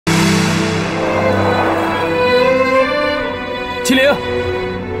麒麟，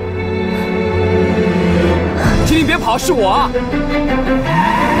麒麟别跑，是我啊！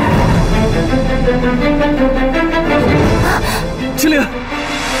麒麟，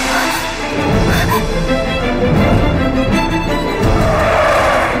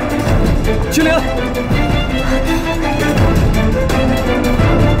麒麟。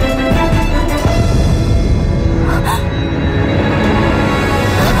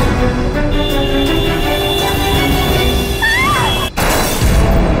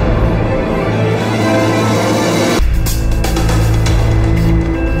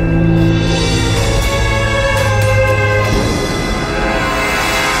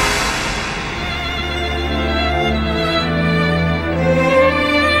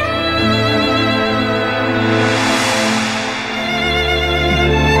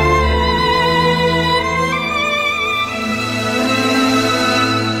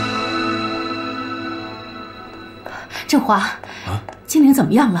振华，精灵怎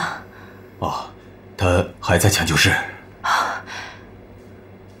么样了？哦，他还在抢救室。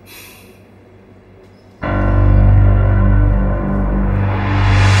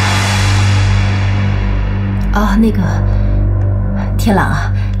那个天朗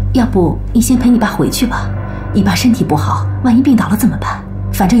啊，要不你先陪你爸回去吧？你爸身体不好，万一病倒了怎么办？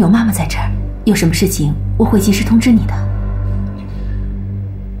反正有妈妈在这儿，有什么事情我会及时通知你的。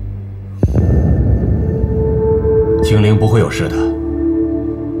精灵不会有事的。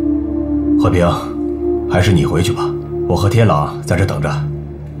和平，还是你回去吧，我和天朗在这等着。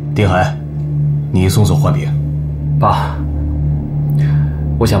丁海，你送送焕平。爸，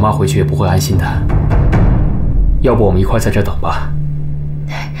我想妈回去也不会安心的。要不我们一块在这等吧？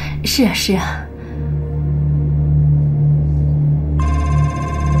是啊，是啊。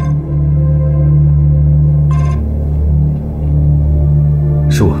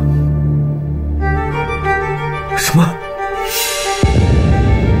是我。什么？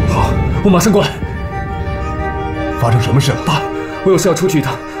好，我马上过来。发生什么事了？爸，我有事要出去一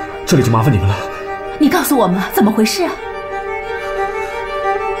趟，这里就麻烦你们了。你告诉我们怎么回事啊？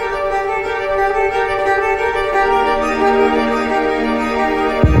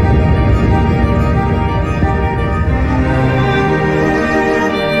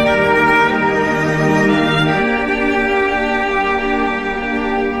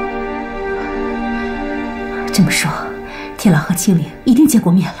这么说，天朗和青灵一定见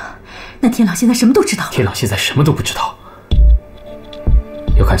过面了。那天朗现在什么都知道了。天朗现在什么都不知道，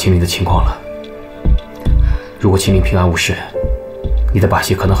要看青灵的情况了。如果青灵平安无事，你的把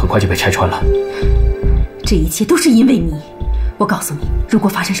戏可能很快就被拆穿了。这一切都是因为你。我告诉你，如果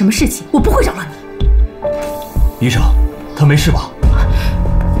发生什么事情，我不会饶了你。医生，他没事吧？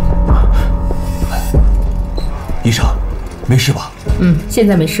医生，没事吧？现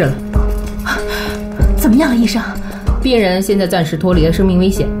在没事了。怎么样了，医生？病人现在暂时脱离了生命危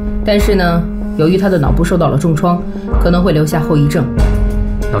险，但是呢，由于他的脑部受到了重创，可能会留下后遗症。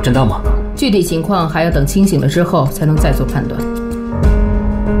脑震荡吗？具体情况还要等清醒了之后才能再做判断。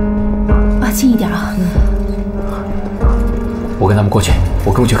轻一点啊。我跟他们过去，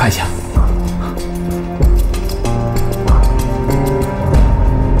我跟过去看一下。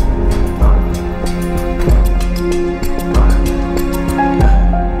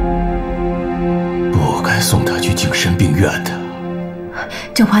送他去精神病院的。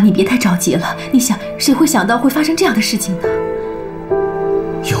振华，你别太着急了。你想，谁会想到会发生这样的事情呢？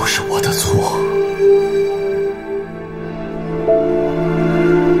又是我的错。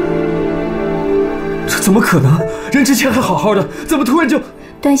这怎么可能？人之前还好好的，怎么突然就……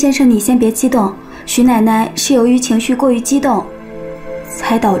段先生，你先别激动。徐奶奶是由于情绪过于激动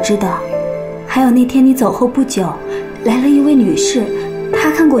才导致的。还有那天你走后不久，来了一位女士，她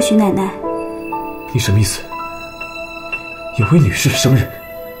看过徐奶奶。你什么意思？有位女士什么人？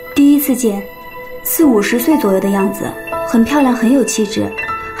第一次见，40、50岁左右的样子，很漂亮，很有气质，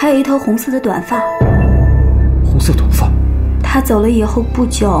还有一头红色的短发。红色短发。她走了以后不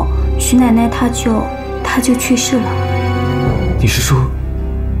久，徐奶奶她就去世了。你是说，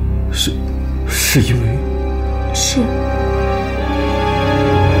是因为？是。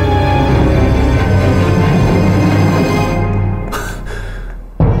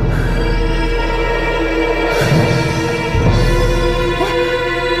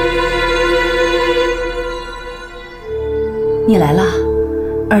你来了，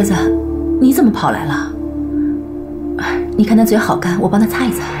儿子，你怎么跑来了？你看他嘴好干，我帮他擦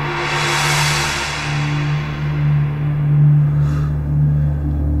一擦。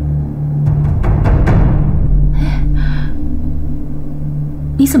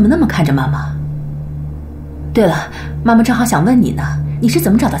你怎么那么看着妈妈？对了，妈妈正好想问你呢，你是怎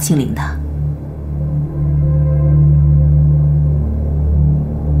么找到青灵的？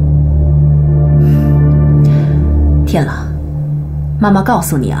天狼，妈妈告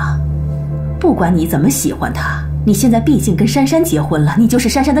诉你啊，不管你怎么喜欢他，你现在毕竟跟珊珊结婚了，你就是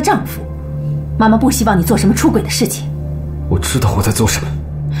珊珊的丈夫。妈妈不希望你做什么出轨的事情。我知道我在做什么。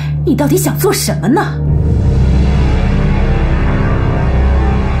你到底想做什么呢？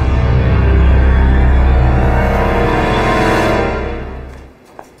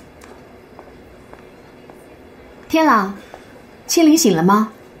天朗，清灵醒了吗？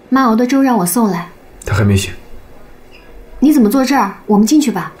妈熬的粥让我送来。他还没醒。你怎么坐这儿？我们进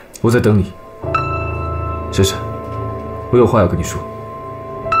去吧。我在等你。珊珊，我有话要跟你说。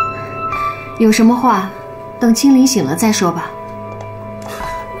有什么话，等清灵醒了再说吧。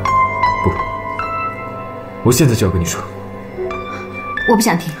不，我现在就要跟你说。我不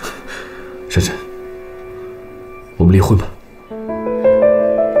想听。珊珊，我们离婚吧。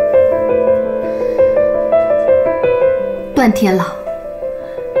段天朗，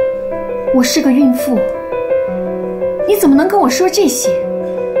我是个孕妇，你怎么能跟我说这些？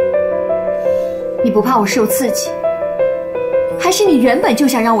你不怕我受刺激，还是你原本就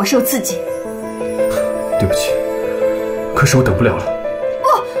想让我受刺激？对不起，可是我等不了了。不，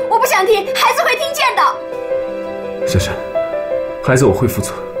我不想听，孩子会听见的。珊珊，孩子我会负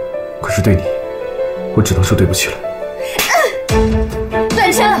责，可是对你，我只能说对不起了。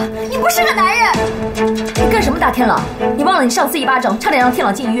段天朗，你不是个男人。你干什么打天朗？你忘了你上次一巴掌差点让天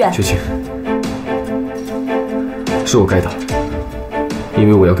朗进医院。雪清，是我该打，因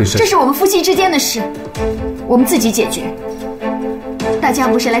为我要跟珊珊。这是我们夫妻之间的事，我们自己解决。大家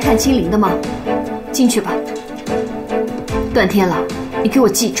不是来看清灵的吗？进去吧。段天朗，你给我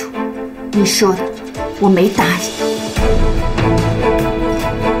记住，你说的我没答应。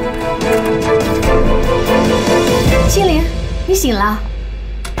清灵，你醒了。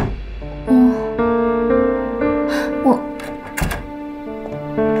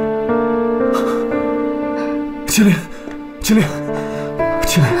清灵，清灵，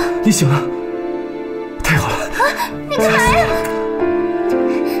清灵，你醒了，太好了！你干嘛呀？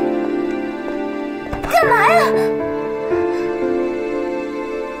干嘛呀？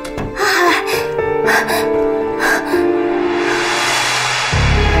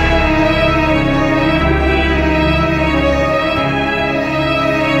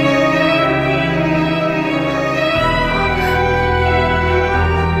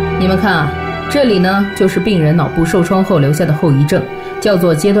你们看啊，这里呢就是病人脑部受创后留下的后遗症，叫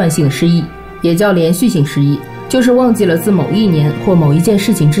做阶段性失忆，也叫连续性失忆，就是忘记了自某一年或某一件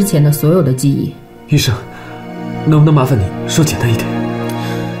事情之前的所有的记忆。医生，能不能麻烦你说简单一点？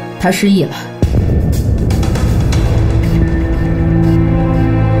他失忆了。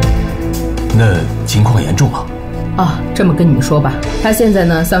那情况严重吗？这么跟你们说吧，他现在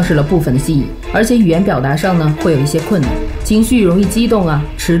呢丧失了部分的记忆，而且语言表达上呢会有一些困难，情绪容易激动啊、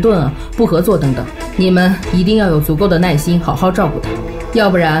迟钝啊、不合作等等。你们一定要有足够的耐心，好好照顾他，要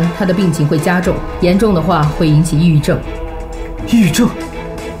不然他的病情会加重，严重的话会引起抑郁症。抑郁症？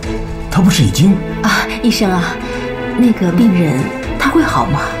他不是已经……医生啊，那个病人他会好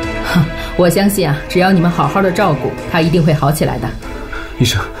吗？我相信啊，只要你们好好的照顾，他一定会好起来的。医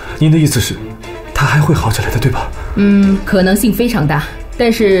生，您的意思是，他还会好起来的，对吧？可能性非常大，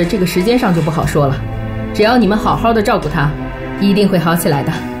但是这个时间上就不好说了。只要你们好好的照顾他，一定会好起来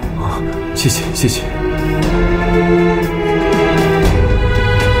的。谢谢，谢谢。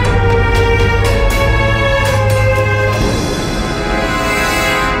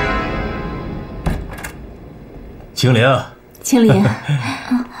清灵，清灵，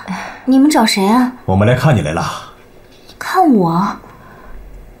你们找谁啊？我们来看你来了。看我？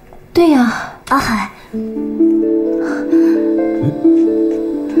对呀，阿海。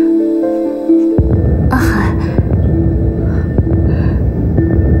阿海，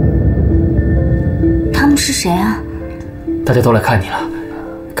他们是谁啊？大家都来看你了，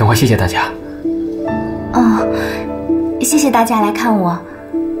赶快谢谢大家。谢谢大家来看我。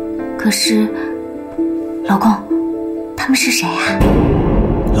可是，老公，他们是谁啊？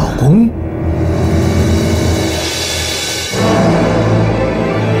老公？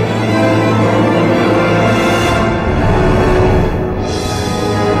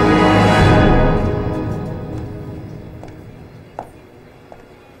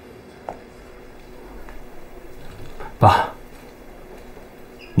爸，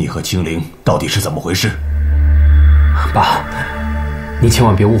你和清灵到底是怎么回事？爸，您千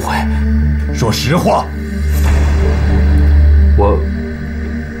万别误会。说实话。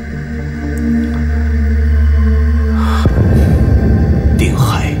丁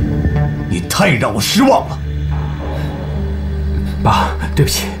海，你太让我失望了。爸，对不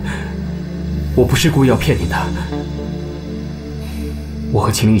起，我不是故意要骗您的。我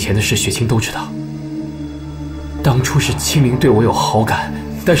和秦岭以前的事，雪清都知道。当初是青灵对我有好感，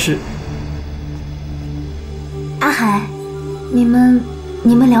但是……阿海，你们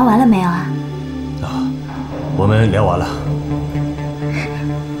聊完了没有啊？我们聊完了。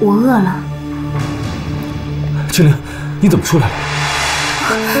我饿了。青灵，你怎么出来了？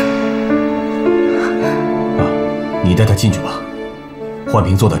你带他进去吧，焕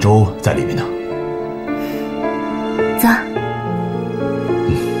平做的粥在里面呢。走。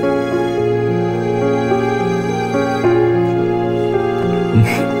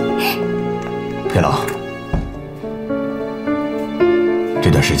天狼，这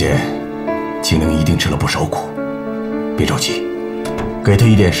段时间青灵一定吃了不少苦，别着急，给他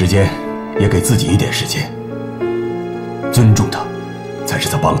一点时间，也给自己一点时间，尊重他才是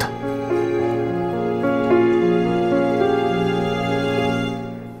在帮他。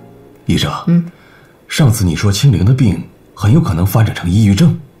医生，上次你说青灵的病很有可能发展成抑郁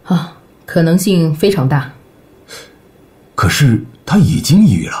症啊，可能性非常大。可是他已经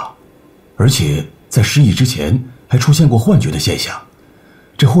抑郁了，而且在失忆之前还出现过幻觉的现象，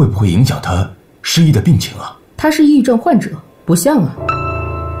这会不会影响他失忆的病情啊？他是抑郁症患者，不像啊。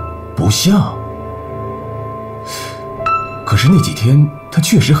不像？可是那几天他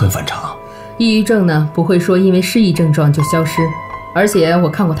确实很反常。抑郁症呢，不会说因为失忆症状就消失，而且我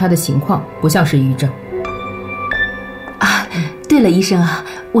看过他的情况，不像是抑郁症。啊，对了，医生啊，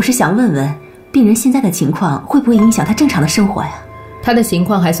我是想问问，病人现在的情况会不会影响他正常的生活呀？他的情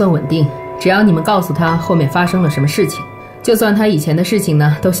况还算稳定，只要你们告诉他后面发生了什么事情，就算他以前的事情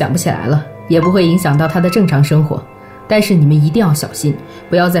呢都想不起来了，也不会影响到他的正常生活。但是你们一定要小心，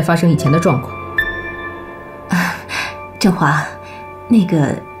不要再发生以前的状况。振华，那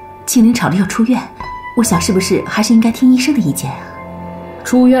个青灵吵着要出院，我想是不是还是应该听医生的意见啊？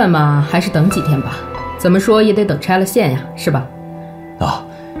出院嘛，还是等几天吧，怎么说也得等拆了线呀，是吧？啊，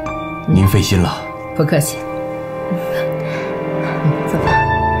您费心了。不客气。走吧。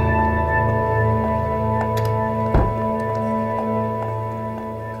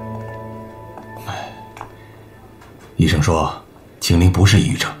医生说青灵不是抑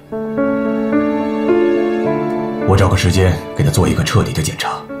郁症，我找个时间给他做一个彻底的检查。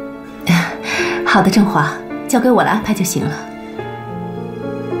好的，振华，交给我来安排就行了。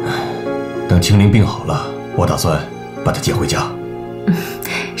等青灵病好了，我打算把他接回家。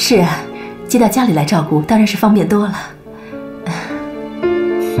是啊，接到家里来照顾当然是方便多了。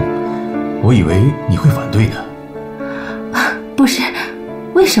我以为你会反对呢。不是，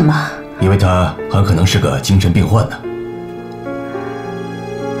为什么？因为他很可能是个精神病患呢。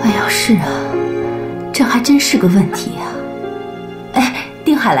哎呦，是啊，这还真是个问题啊。哎，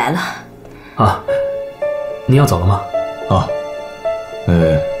丁海来了。啊，你要走了吗？啊，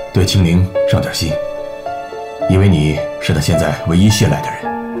对青灵上点心，因为你是他现在唯一信赖的人。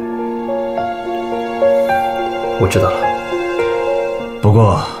我知道了。不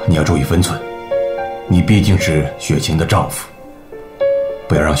过你要注意分寸，你毕竟是雪晴的丈夫，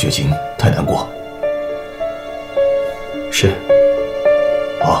不要让雪晴太难过。是。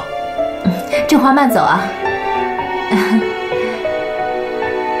好。振华慢走啊。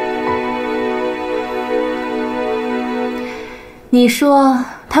你说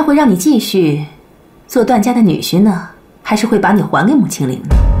他会让你继续做段家的女婿呢，还是会把你还给穆青灵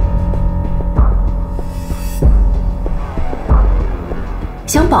呢？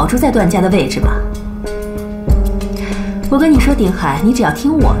想保住在段家的位置吧。我跟你说，丁海，你只要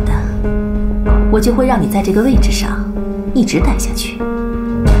听我的，我就会让你在这个位置上一直待下去。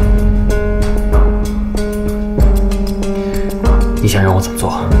你想让我怎么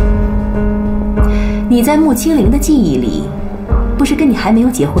做？你在穆青灵的记忆里不是跟你还没有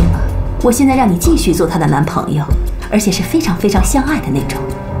结婚吗？我现在让你继续做她的男朋友，而且是非常非常相爱的那种。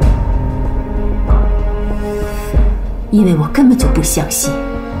因为我根本就不相信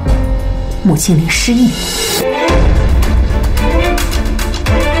穆青灵失忆。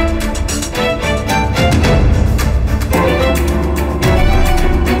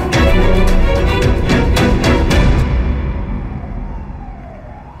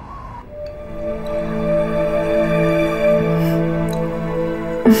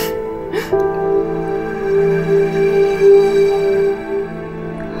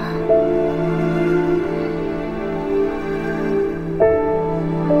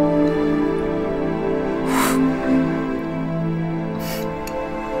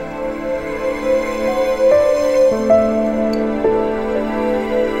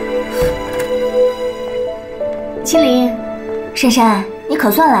青灵，珊珊，你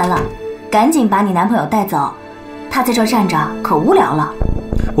可算来了，赶紧把你男朋友带走，他在这儿站着可无聊了。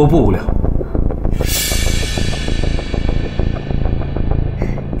我不无聊。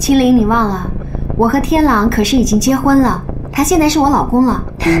青灵，你忘了，我和天朗可是已经结婚了，他现在是我老公了。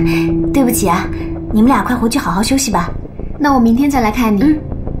对不起啊，你们俩快回去好好休息吧。那我明天再来看你。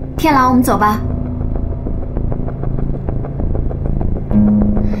天朗，我们走吧。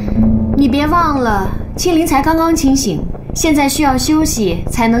你别忘了，清林才刚刚清醒，现在需要休息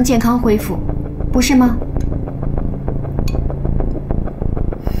才能健康恢复，不是吗？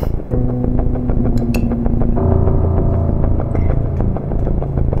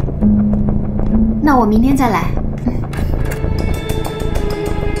那我明天再来。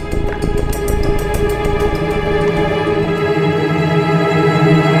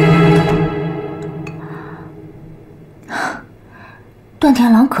段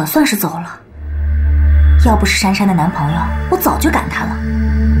天狼可算是走了，要不是珊珊的男朋友，我早就赶他了。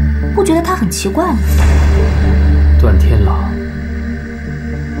不觉得他很奇怪吗？段天狼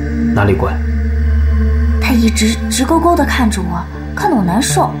哪里怪？他一直直勾勾地看着我，看得我难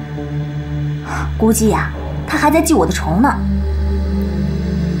受。估计呀，他还在记我的仇呢。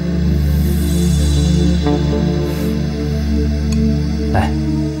来。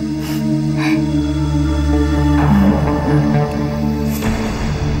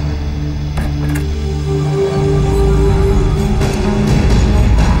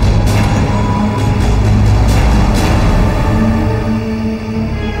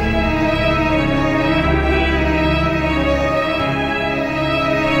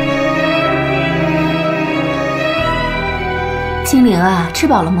清灵啊，吃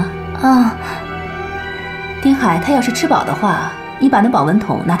饱了吗？啊，丁海，他要是吃饱的话，你把那保温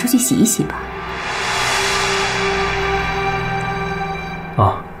桶拿出去洗一洗吧。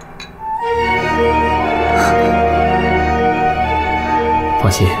啊，放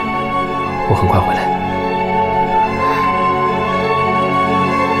心，我很快回来。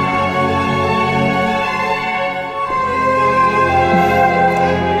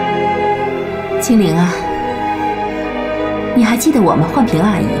清灵啊，你还记得我吗？焕平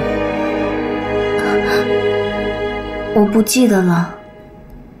阿姨。我不记得了。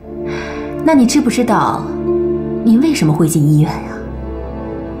那你知不知道你为什么会进医院呀？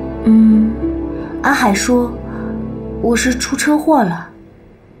阿海说我是出车祸了。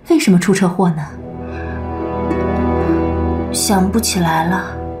为什么出车祸呢？想不起来了。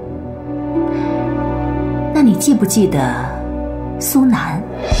那你记不记得苏南？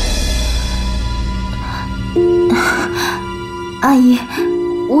阿姨，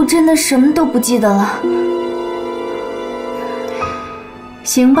我真的什么都不记得了。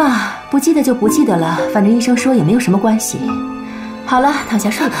行吧，不记得就不记得了，反正医生说也没有什么关系。好了，躺下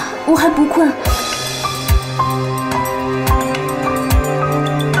睡吧。我还不困。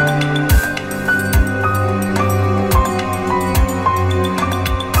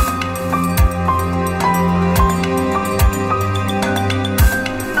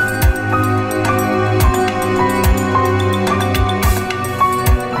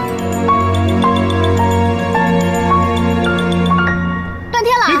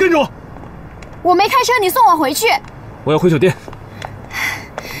我没开车，你送我回去。我要回酒店。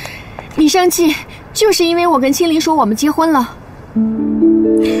你生气，就是因为我跟青林说我们结婚了。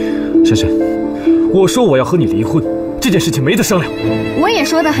珊珊，我说我要和你离婚，这件事情没得商量。我也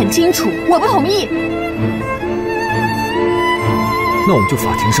说得很清楚，我不同意。那我们就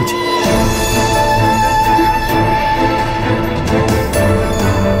法庭上见。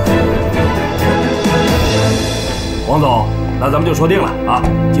王总，那咱们就说定了啊！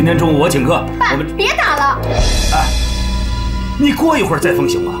今天中午我请客。爸，别打了！哎，你过一会儿再封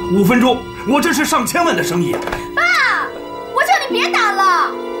行吗？5分钟，我这是上千万的生意啊！爸，我叫你别打了。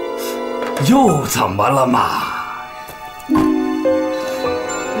又怎么了嘛？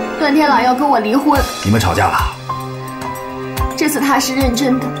段天朗要跟我离婚。你们吵架了？这次他是认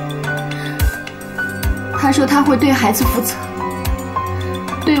真的。他说他会对孩子负责，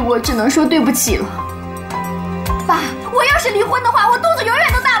对我只能说对不起了。爸，我要是离婚的话，我肚子永远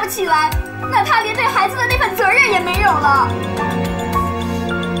都大不起来，那他连对孩子的那份责任也没有了。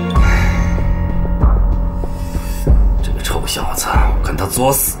这个臭小子，我看他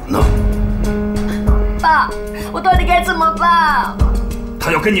作死呢。爸，我到底该怎么办？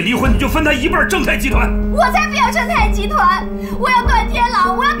他要跟你离婚，你就分他一半正泰集团。我才不要正泰集团，我要段天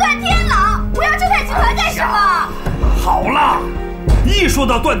朗，我要段天朗，我要正泰集团干什么？好了，一说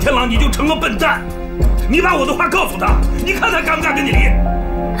到段天朗你就成了笨蛋。你把我的话告诉他，你看他敢不敢跟你离？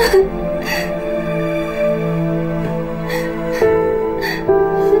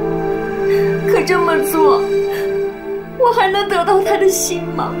可这么做，我还能得到他的心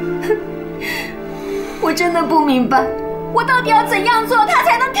吗？我真的不明白，我到底要怎样做，他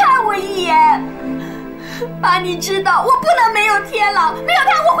才能看我一眼？爸，你知道我不能没有天朗，没有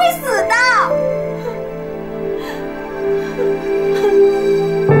他我会死的。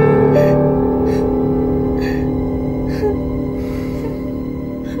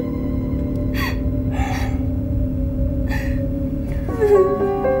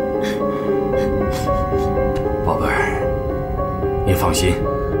宝贝儿，你放心，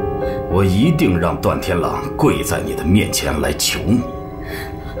我一定让段天朗跪在你的面前来求你。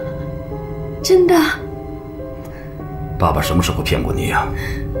真的？爸爸什么时候骗过你呀？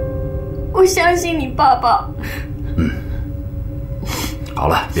我相信你，爸爸。好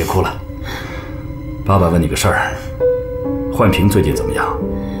了，别哭了。爸爸问你个事儿，焕平最近怎么样？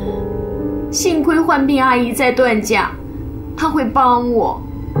幸亏焕平阿姨在段家，她会帮我。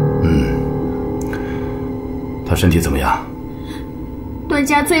他身体怎么样？段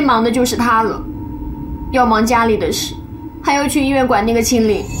家最忙的就是她了，要忙家里的事，还要去医院管那个清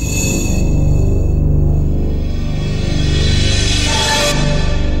零。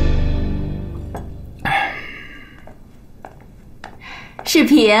世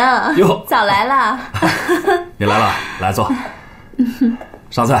平，哟，早来了。你来了，来坐。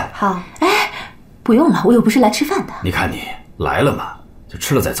上菜。好。哎，不用了，我又不是来吃饭的。你看你来了嘛，就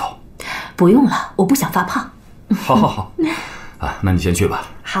吃了再走。不用了，我不想发胖。好好好。啊，那你先去吧。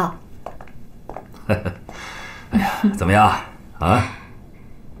好。哎呀，怎么样啊？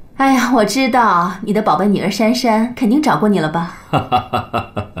哎呀，我知道你的宝贝女儿珊珊肯定找过你了吧？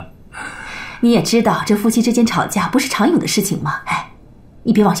你也知道这夫妻之间吵架不是常有的事情吗？哎，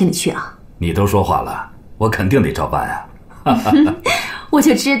你别往心里去啊。你都说话了，我肯定得照办啊。我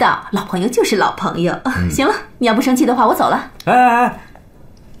就知道老朋友就是老朋友。行了，你要不生气的话，我走了。哎，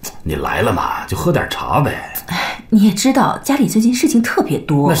你来了嘛，就喝点茶呗。你也知道家里最近事情特别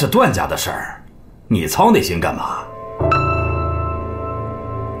多。那是段家的事儿，你操那心干嘛？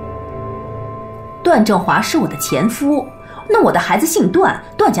段正华是我的前夫，那我的孩子姓段，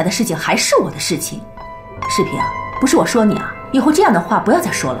段家的事情还是我的事情。世平，不是我说你啊，以后这样的话不要再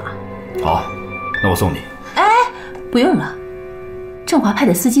说了啊。好，那我送你。哎，不用了，正华派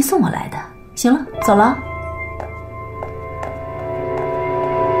的司机送我来的。行了，走了。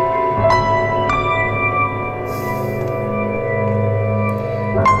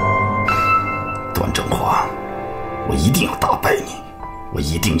段正华，我一定要打败你，我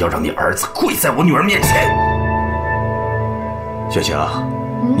一定要让你儿子跪在我女儿面前。雪晴，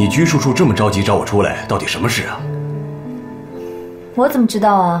你居叔叔这么着急找我出来，到底什么事啊？我怎么知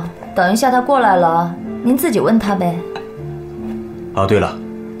道啊？等一下他过来了，您自己问他呗。啊，对了，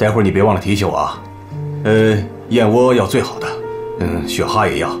待会儿你别忘了提醒我啊。燕窝要最好的，雪蛤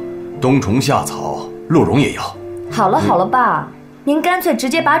也要，冬虫夏草、鹿茸也要。好了好了，爸，您干脆直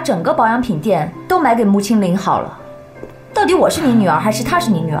接把整个保养品店都买给穆清零好了。到底我是你女儿还是她是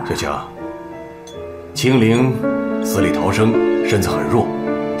你女儿？雪晴，清零死里逃生，身子很弱，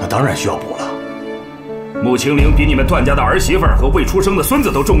她当然需要补了。穆清零比你们段家的儿媳妇和未出生的孙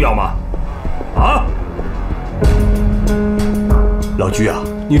子都重要吗？啊！老居啊，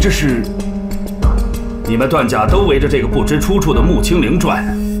你这是……你们段家都围着这个不知出处的穆清零转，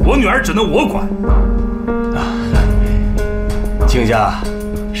我女儿只能我管。亲家，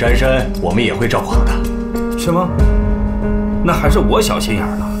珊珊我们也会照顾好的。什么？那还是我小心眼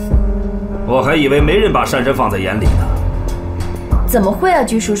了，我还以为没人把珊珊放在眼里呢。怎么会啊，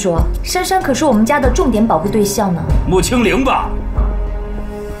居叔叔，珊珊可是我们家的重点保护对象呢。穆清零吧。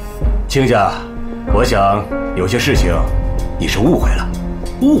亲家，我想有些事情你是误会了。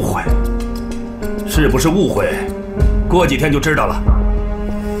误会？是不是误会？过几天就知道了。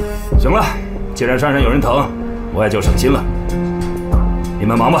行了，既然珊珊有人疼，我也就省心了。你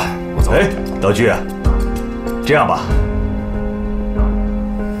们忙吧，我走。哎，老居，这样吧，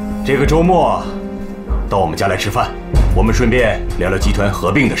这个周末到我们家来吃饭，我们顺便聊聊集团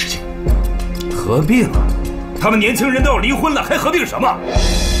合并的事情。合并？他们年轻人都要离婚了，还合并什么？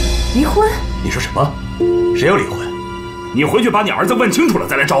离婚？你说什么？谁要离婚？你回去把你儿子问清楚了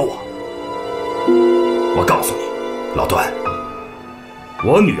再来找我。我告诉你，老段，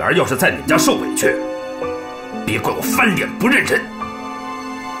我女儿要是在你们家受委屈，别怪我翻脸不认人。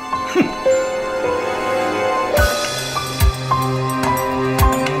哼！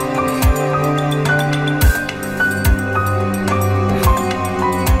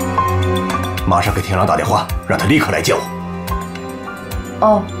马上给天狼打电话，让他立刻来见我。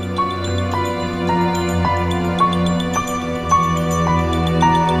哦。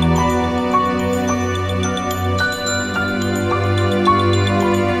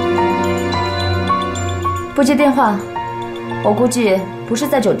不接电话，我估计不是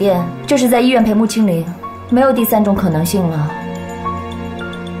在酒店，就是在医院陪穆清零，没有第三种可能性了。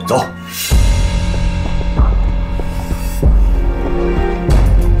走。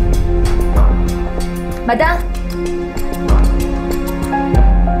买单。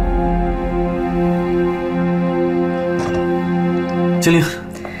金玲，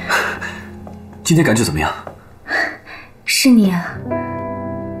今天感觉怎么样？是你啊？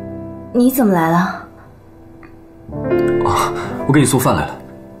你怎么来了？哦，我给你送饭来了。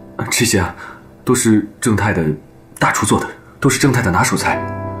这些啊，都是正太的大厨做的，都是正太的拿手菜，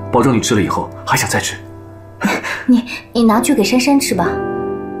保证你吃了以后还想再吃。你拿去给珊珊吃吧。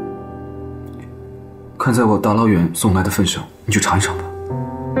看在我大老远送来的份上，你就尝一尝吧。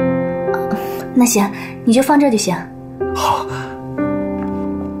那行，你就放这儿就行。好。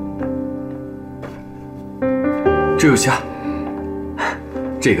这有虾，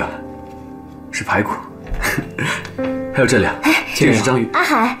这个是排骨，还有这俩，这个是章鱼。阿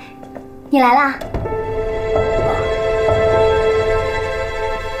海，你来啦？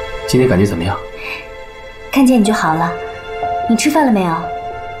今天感觉怎么样？看见你就好了。你吃饭了没有？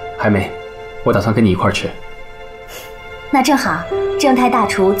还没，我打算跟你一块儿吃。那正好，正太大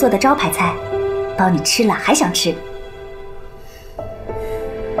厨做的招牌菜，包你吃了还想吃。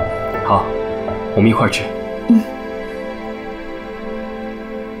好，我们一块儿吃。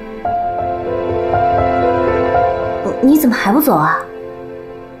你怎么还不走啊？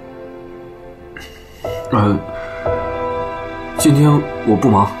今天我不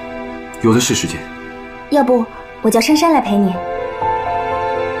忙，有的是时间。要不我叫珊珊来陪你？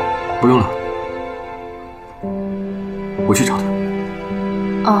不用了，我去找她。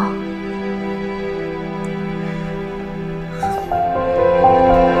哦。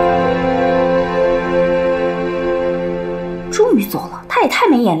终于走了，他也太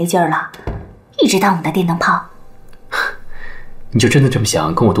没眼力劲儿了，一直当我的电灯泡。你就真的这么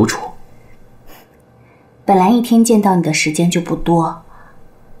想跟我独处？本来一天见到你的时间就不多。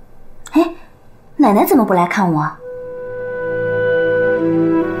哎，奶奶怎么不来看我？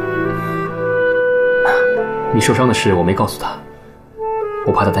你受伤的事我没告诉她，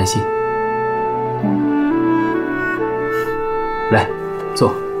我怕她担心。来，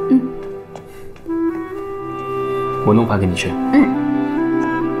坐。我弄饭给你吃。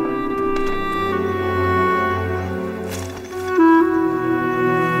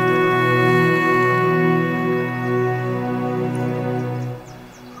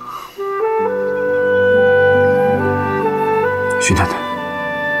徐奶奶，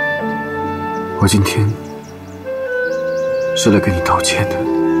我今天是来跟你道歉的。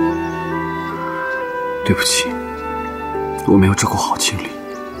对不起，我没有照顾好清灵。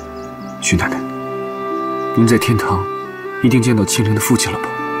徐奶奶，您在天堂一定见到清灵的父亲了吧？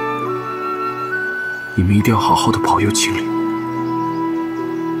你们一定要好好的保佑清灵。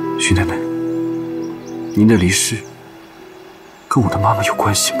徐奶奶，您的离世跟我的妈妈有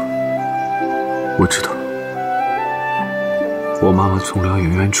关系吗？我知道，我妈妈从疗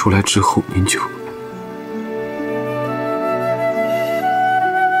养院出来之后，您就……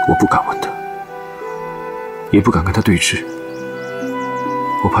我不敢问她，也不敢跟她对峙，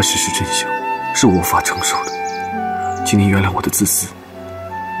我怕事实真相是我无法承受的。请您原谅我的自私，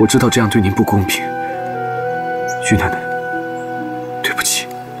我知道这样对您不公平。徐奶奶，对不起，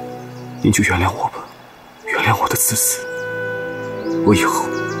您就原谅我吧，原谅我的自私。我以后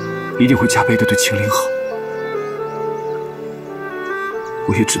一定会加倍的对清灵好。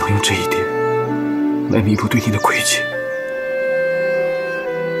我也只能用这一点来弥补对您的亏欠，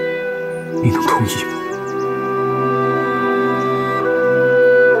你能同意吗？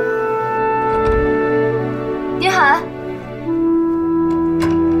丁海，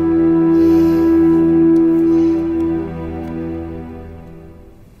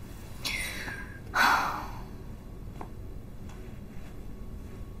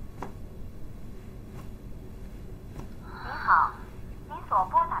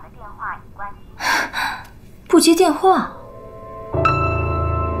不接电话。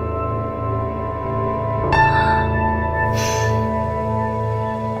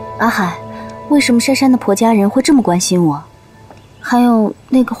阿海，为什么珊珊的婆家人会这么关心我？还有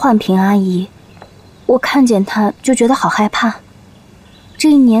那个焕平阿姨，我看见她就觉得好害怕。这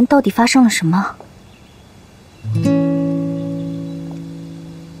一年到底发生了什么？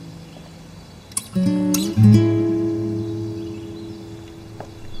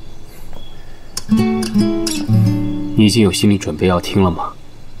你已经有心理准备要听了吗？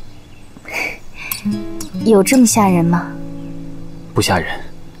有这么吓人吗？不吓人，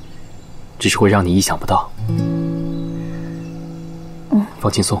只是会让你意想不到。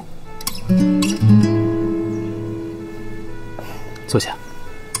放轻松，坐下。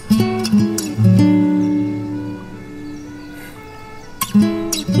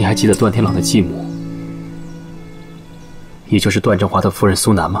你还记得段天朗的继母，也就是段正华的夫人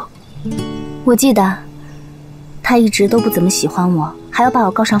苏楠吗？我记得，他一直都不怎么喜欢我，还要把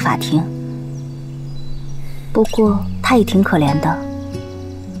我告上法庭。不过他也挺可怜的。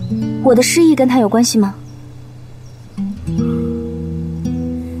我的失忆跟他有关系吗？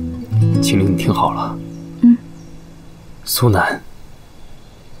秦岭，你听好了。苏南，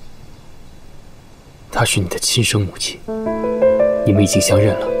她是你的亲生母亲，你们已经相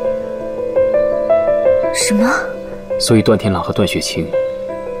认了。什么？所以段天朗和段雪晴，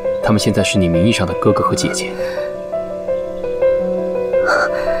他们现在是你名义上的哥哥和姐姐。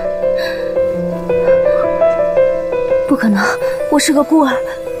不可能，我是个孤儿，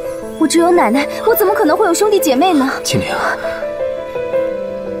我只有奶奶，我怎么可能会有兄弟姐妹呢？秦岭，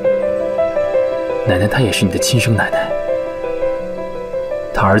奶奶她也是你的亲生奶奶，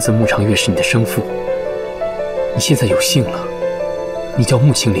她儿子穆长月是你的生父，你现在有姓了，你叫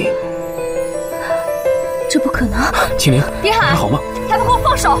穆清灵。这不可能！清灵，丁海，还好吗？还不给我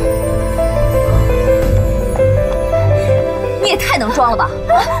放手！你也太能装了吧！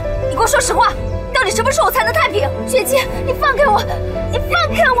你给我说实话，到底什么时候才能太平？雪晴，你放开我！你放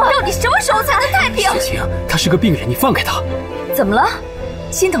开我！到底什么时候才能太平？雪晴，他是个病人，你放开他。怎么了？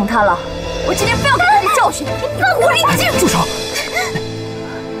心疼他了？我今天非要给他点教训！你放我离近！住手！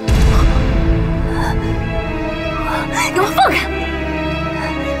给我放开！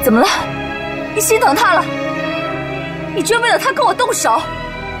怎么了？你心疼他了？你居然为了他跟我动手？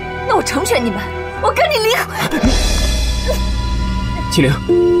那我成全你们，我跟你离婚！秦灵，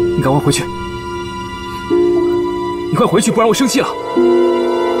你赶快回去，你快回去，不然我生气了。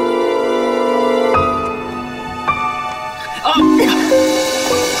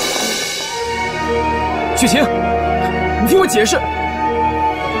雪晴，你听我解释。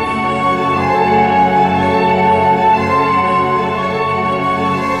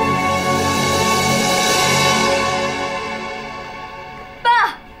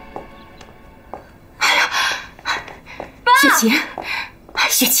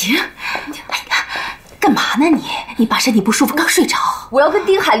雪晴，干嘛呢你？你爸身体不舒服，刚睡着。我要跟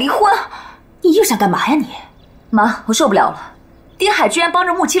丁海离婚。你又想干嘛呀你？妈，我受不了了，丁海居然帮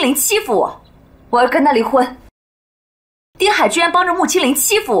着穆清灵欺负我，我要跟他离婚。丁海居然帮着穆清灵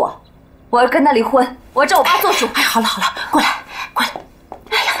欺负我，我要跟他离婚，我要找我爸做主。哎，好了好了，过来过来，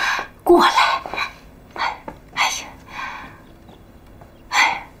哎呀，过来，哎呀，哎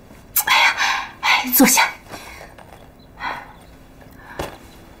呀，坐下。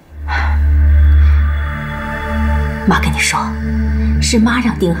妈跟你说，是妈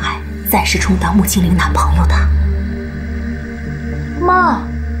让丁海暂时充当穆清灵男朋友的。妈，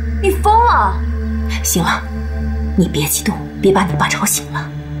你疯了！行了，你别激动，别把你爸吵醒了。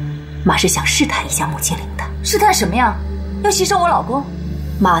妈是想试探一下穆清灵的。试探什么呀？要牺牲我老公？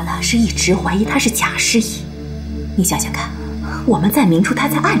妈呢是一直怀疑他是假失忆。你想想看，我们在明处，他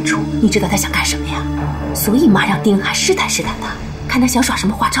在暗处，你知道他想干什么呀？所以妈让丁海试探试探他，看他想耍什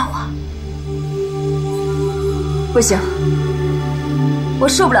么花招啊。不行，我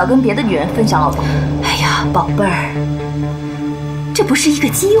受不了跟别的女人分享老公。哎呀，宝贝儿，这不是一个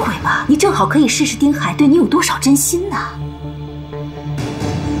机会吗？你正好可以试试丁海对你有多少真心呢。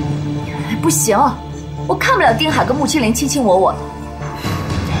不行，我看不了丁海跟穆清灵卿卿我我的。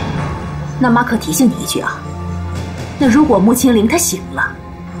那妈可提醒你一句啊，那如果穆清灵她醒了，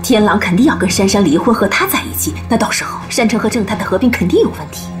天狼肯定要跟珊珊离婚，和她在一起，那到时候珊城和正太的合并肯定有问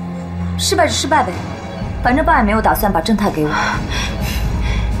题。失败就失败呗。反正爸也没有打算把正太给我。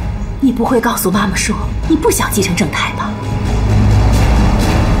你不会告诉妈妈说你不想继承正太吧？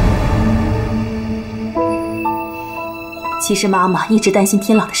其实妈妈一直担心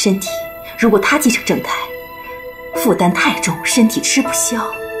天朗的身体，如果他继承正太，负担太重，身体吃不消。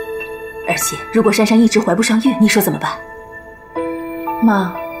而且如果珊珊一直怀不上孕，你说怎么办？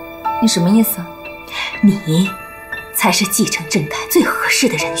妈，你什么意思？你才是继承正太最合适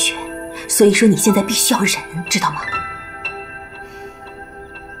的人选。所以说你现在必须要忍，知道吗？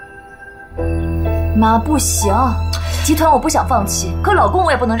妈，不行，集团我不想放弃，可老公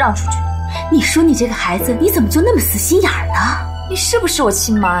我也不能让出去。你说你这个孩子，你怎么就那么死心眼儿呢？你是不是我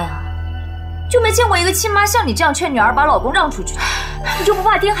亲妈呀？就没见过一个亲妈像你这样劝女儿把老公让出去。你就不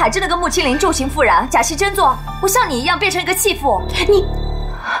怕丁海真的跟穆清灵旧情复燃，假戏真做，我像你一样变成一个弃妇？你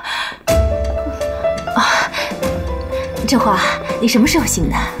振华，你什么时候醒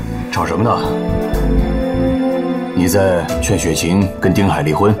的？吵什么呢？你在劝雪晴跟丁海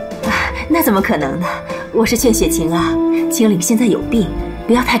离婚？那怎么可能呢？我是劝雪晴啊，清灵现在有病，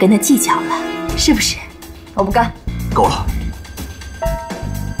不要太跟他计较了，是不是？我不干。够了，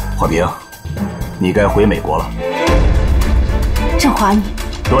华平，你该回美国了。振华，你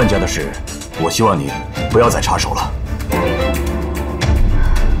段家的事，我希望你不要再插手了。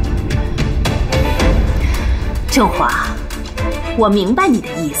振清华，我明白你的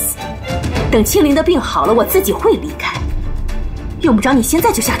意思。等清灵的病好了，我自己会离开。用不着你现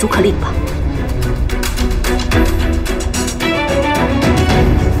在就下逐客令吧。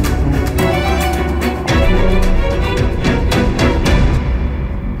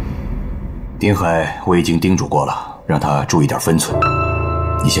丁海，我已经叮嘱过了，让他注意点分寸。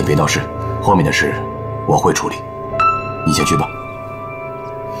你先别闹事，后面的事我会处理。你先去吧。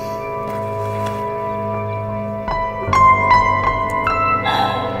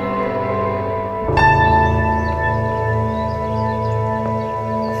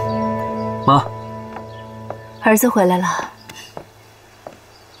妈，儿子回来了。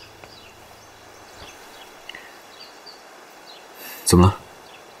怎么了？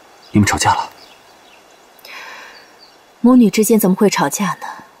你们吵架了？母女之间怎么会吵架呢？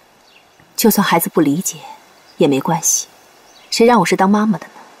就算孩子不理解也没关系，谁让我是当妈妈的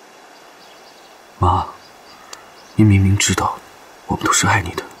呢？妈，您明明知道我们都是爱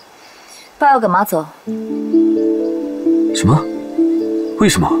你的。爸要赶妈走。什么？为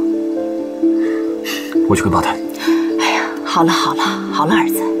什么？我去跟爸谈。哎呀，好了好了好了，儿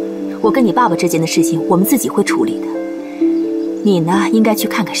子，我跟你爸爸之间的事情我们自己会处理的。你呢，应该去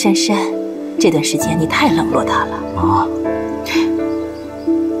看看珊珊，这段时间你太冷落她了。妈，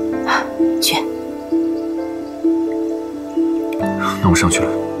去。那我上去了。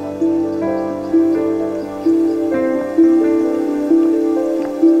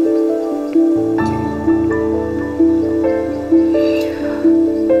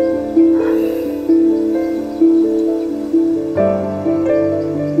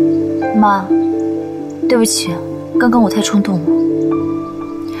妈，对不起，刚刚我太冲动了。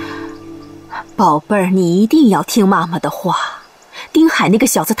宝贝儿，你一定要听妈妈的话。丁海那个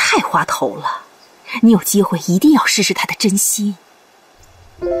小子太滑头了，你有机会一定要试试他的真心。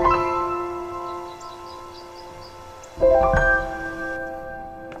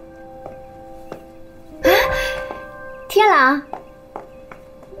天朗，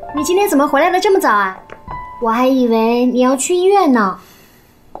你今天怎么回来的这么早啊？我还以为你要去医院呢。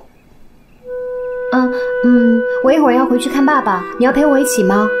我一会儿要回去看爸爸，你要陪我一起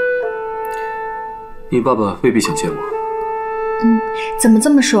吗？你爸爸未必想见我。怎么这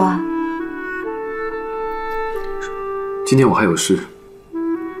么说啊？今天我还有事，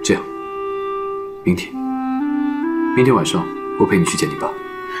这样，明天晚上我陪你去见你爸。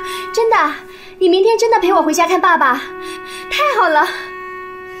真的？你明天真的陪我回家看爸爸？太好了！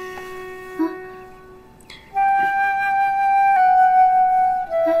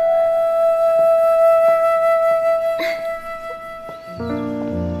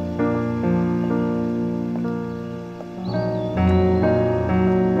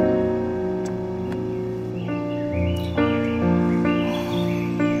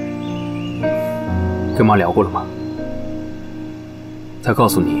跟妈聊过了吗？她告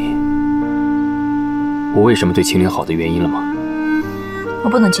诉你我为什么对秦岭好的原因了吗？我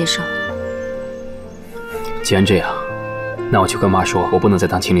不能接受。既然这样，那我就跟妈说，我不能再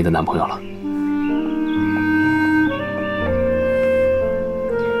当秦岭的男朋友了。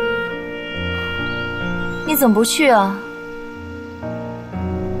你怎么不去啊？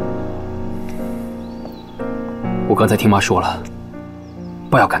我刚才听妈说了，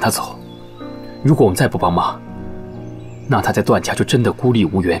爸要赶她走。如果我们再不帮忙，那她在段家就真的孤立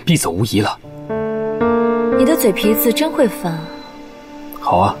无援，必走无疑了。你的嘴皮子真会翻。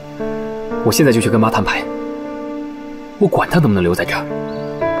好啊，我现在就去跟妈摊牌。我管她能不能留在这儿。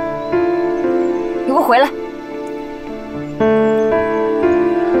你给我回来！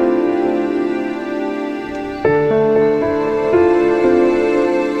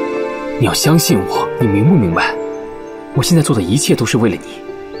你要相信我，你明不明白？我现在做的一切都是为了你。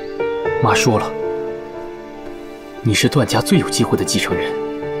妈说了，你是段家最有机会的继承人。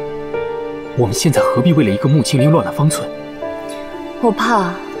我们现在何必为了一个穆青林乱了方寸？我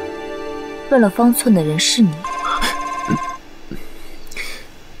怕乱了方寸的人是你。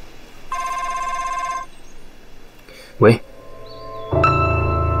喂，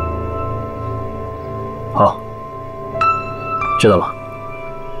好，知道了。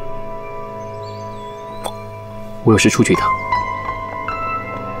我有事出去一趟。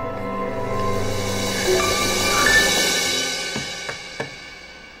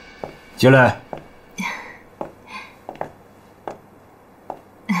进来。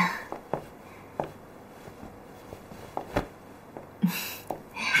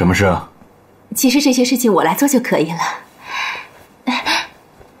什么事啊？其实这些事情我来做就可以了。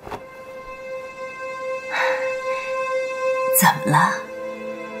怎么了？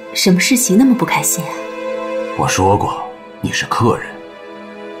什么事情那么不开心啊？我说过，你是客人。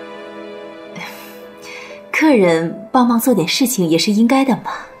客人帮忙做点事情也是应该的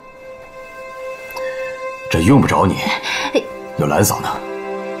嘛。这用不着你，有兰嫂呢。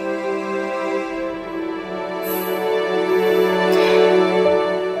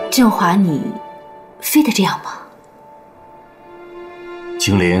振华，你非得这样吗？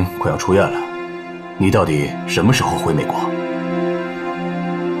清灵快要出院了，你到底什么时候回美国？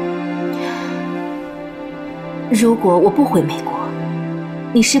如果我不回美国，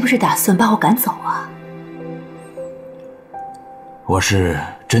你是不是打算把我赶走啊？我是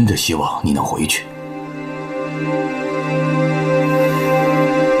真的希望你能回去。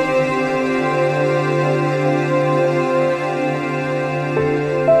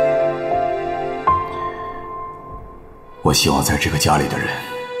我希望在这个家里的人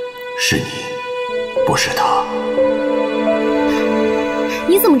是你，不是他。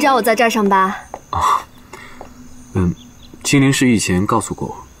你怎么知道我在这儿上班？青灵是以前告诉过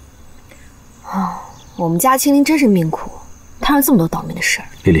我。哦，我们家青灵真是命苦，摊上这么多倒霉的事儿。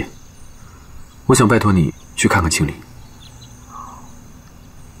丽丽，我想拜托你去看看青灵。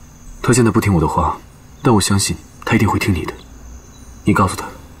他现在不听我的话，但我相信他一定会听你的。你告诉他，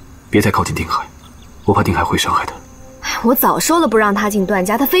别再靠近定海，我怕定海会伤害他。我早说了不让他进段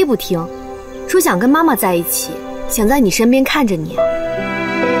家，他非不听，说想跟妈妈在一起，想在你身边看着你。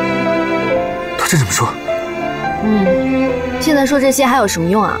他真这么说？现在说这些还有什么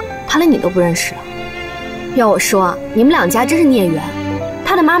用啊？他连你都不认识。要我说，你们两家真是孽缘。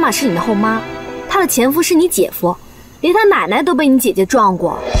他的妈妈是你的后妈，他的前夫是你姐夫，连他奶奶都被你姐姐撞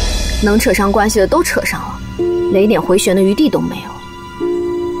过，能扯上关系的都扯上了，连一点回旋的余地都没有。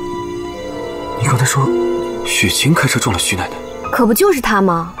你刚才说雪晴开车撞了徐奶奶？可不就是他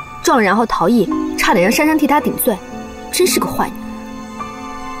吗？撞了然后逃逸，差点让珊珊替他顶罪，真是个坏女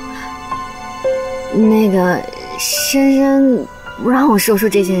人。那个珊珊不让我说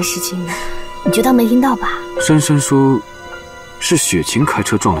这件事情，你就当没听到吧。珊珊说是雪晴开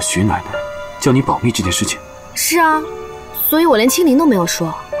车撞了徐奶奶，叫你保密这件事情。是啊，所以我连清零都没有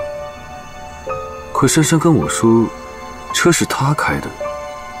说。可珊珊跟我说车是她开的，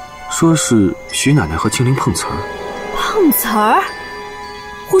说是徐奶奶和清灵碰瓷儿。碰瓷儿？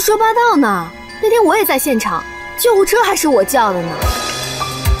胡说八道呢！那天我也在现场，救护车还是我叫的呢。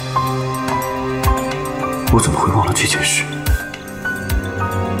我怎么会忘了这件事？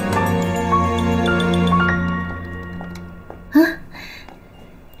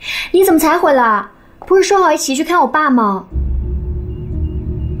你怎么才回来？不是说好一起去看我爸吗？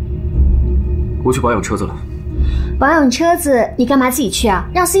我去保养车子了。保养车子你干嘛自己去啊？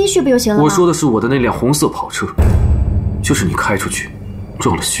让司机去不就行了吗？我说的是我的那辆红色跑车，就是你开出去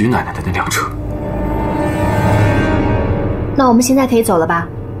撞了徐奶奶的那辆车。那我们现在可以走了吧？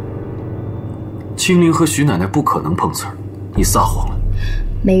清灵和徐奶奶不可能碰瓷儿，你撒谎了。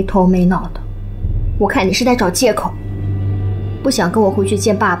没头没脑的，我看你是在找借口。不想跟我回去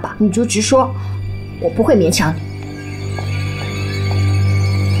见爸爸，你就直说，我不会勉强你。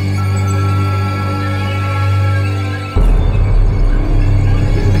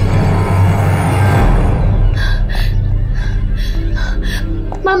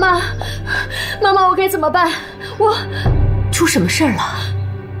妈妈，妈妈，我该怎么办？我出什么事儿了？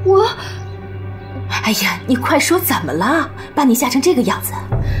哎呀，你快说怎么了？把你吓成这个样子。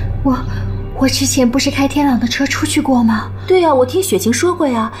我之前不是开天朗的车出去过吗？对啊，我听雪晴说过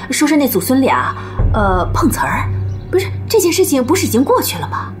呀，说是那祖孙俩，碰瓷儿。不是，这件事情不是已经过去了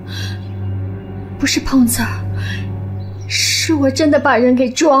吗？不是碰瓷儿，是我真的把人给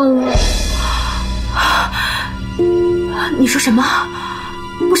撞了。你说什么？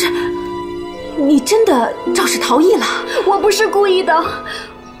不是，你真的肇事逃逸了？我不是故意的，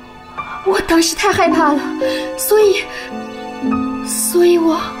我当时太害怕了，所以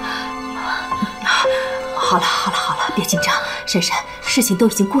我……好了，别紧张，珊珊，事情都已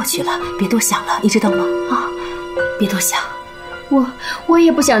经过去了，别多想了，你知道吗？啊，别多想。我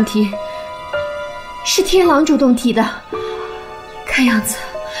也不想提，是天狼主动提的，看样子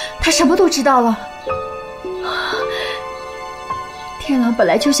他什么都知道了。天狼本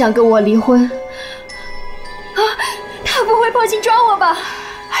来就想跟我离婚，他不会跑进抓我吧？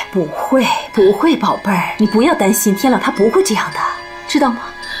哎，不会，宝贝儿，你不要担心，天狼他不会这样的，知道吗？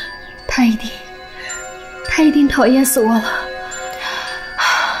他一定讨厌死我了。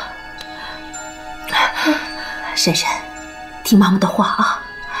珊珊，听妈妈的话啊，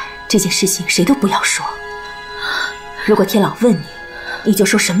这件事情谁都不要说。如果天狼问你，你就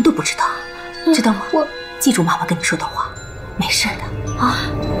说什么都不知道，知道吗？记住妈妈跟你说的话，没事的啊。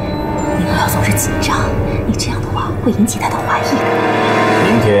你不要总是紧张，你这样的话会引起他的怀疑的。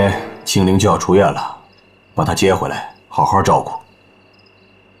明天清灵就要出院了，把她接回来，好好照顾。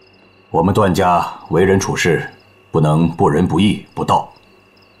我们段家为人处事不能不仁不义不道。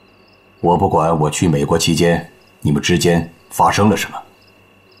我不管我去美国期间你们之间发生了什么，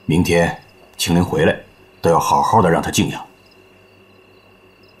明天清灵回来都要好好的让她静养。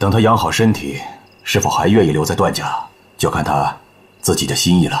等她养好身体，是否还愿意留在段家，就看她自己的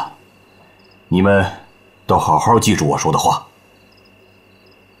心意了。你们都好好记住我说的话。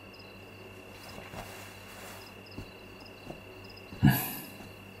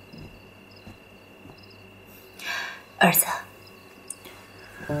儿子，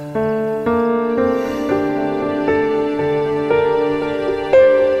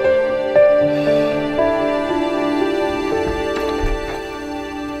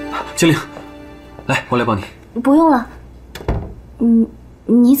精灵，来，我来帮你。不用了。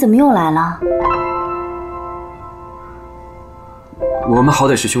你怎么又来了？我们好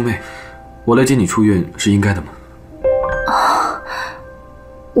歹是兄妹，我来接你出院是应该的吗？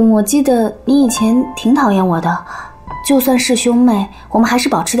我记得你以前挺讨厌我的，就算是兄妹，我们还是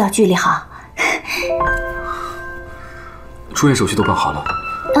保持点距离好。出院手续都办好了？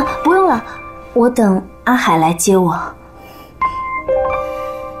不用了，我等阿海来接我。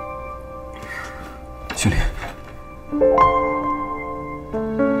精灵，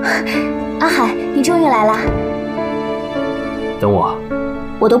阿海，你终于来了。等我。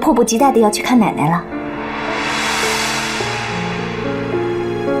我都迫不及待的要去看奶奶了。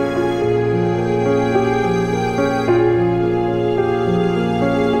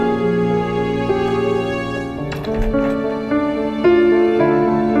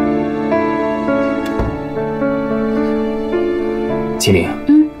秦岭，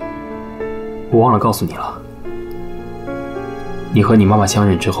我忘了告诉你了，你和你妈妈相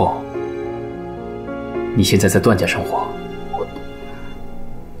认之后，你现在在段家生活。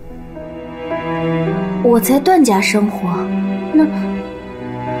我在段家生活，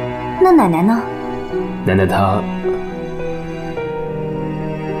那奶奶呢？奶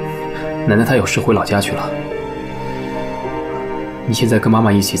奶她有事回老家去了。你现在跟妈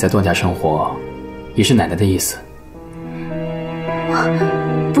妈一起在段家生活，也是奶奶的意思。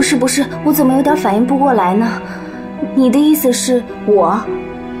不是，我怎么有点反应不过来呢？你的意思是我，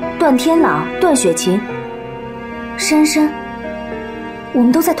段天朗、段雪琴、珊珊，我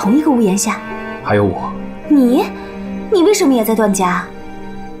们都在同一个屋檐下？还有我。你为什么也在段家？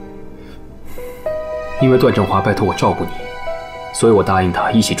因为段正华拜托我照顾你，所以我答应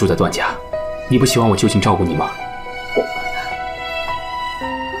他一起住在段家。你不希望我就近照顾你吗？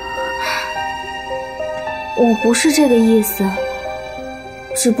我不是这个意思，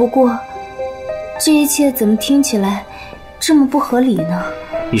只不过这一切怎么听起来这么不合理呢？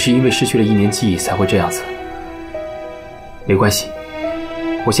你是因为失去了1年记忆才会这样子。没关系，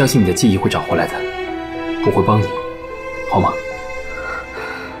我相信你的记忆会找回来的，我会帮你，好吗？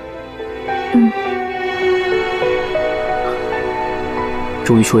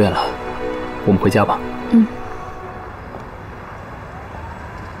终于出院了，我们回家吧。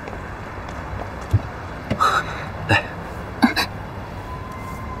来。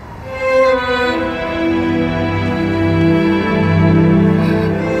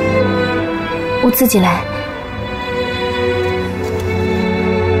我自己来。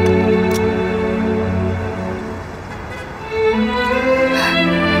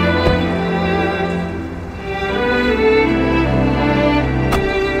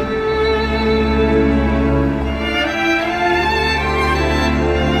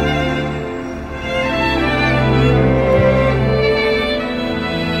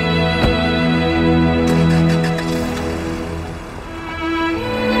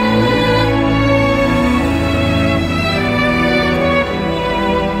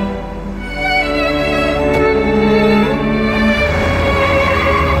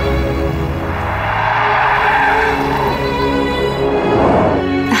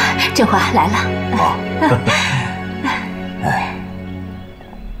振华来了。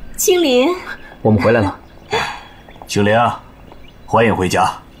青林，我们回来了。青林啊，欢迎回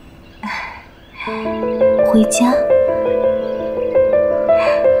家。回家？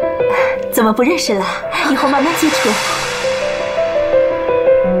怎么不认识了？以后慢慢接触。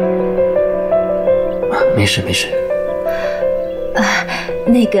没事没事。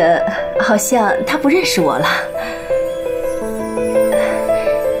那个好像他不认识我了。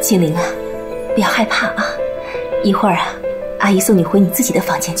青灵啊，不要害怕啊，一会儿啊，阿姨送你回你自己的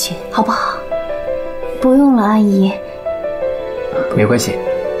房间去，好不好？不用了，阿姨。没关系，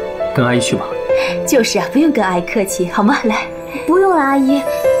跟阿姨去吧。就是啊，不用跟阿姨客气，好吗？来。不用了，阿姨。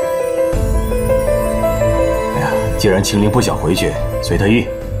哎呀，既然青灵不想回去，随她意。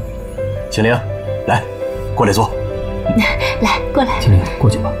青灵，来，过来坐。来，过来。青灵，过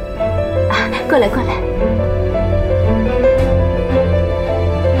去吧。过来过来，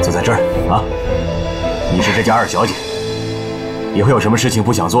坐在这儿啊。你是这家二小姐，以后有什么事情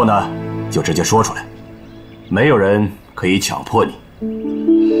不想做呢，就直接说出来，没有人可以强迫你。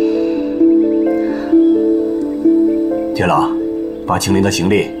天朗，把青林的行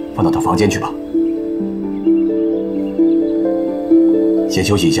李放到她房间去吧。先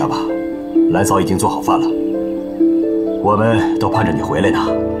休息一下吧，兰嫂已经做好饭了，我们都盼着你回来呢。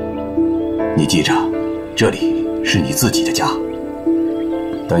你记着，这里是你自己的家。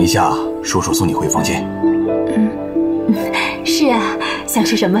等一下，叔叔送你回房间。是啊，想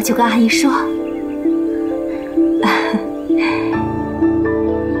吃什么就跟阿姨说。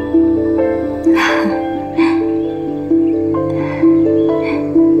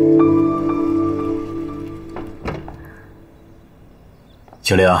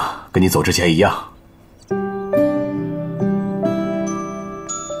青玲，跟你走之前一样。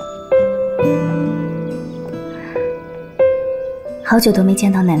好久都没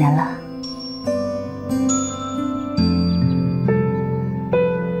见到奶奶了。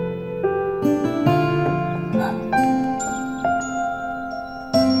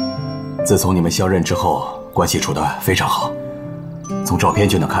自从你们相认之后，关系处得非常好，从照片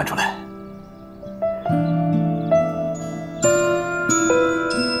就能看出来。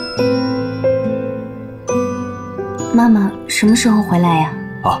妈妈什么时候回来呀？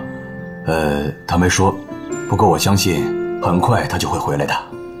她没说，不过我相信很快她就会回来的。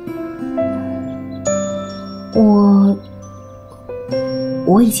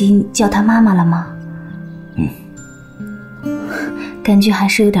我已经叫她妈妈了吗？感觉还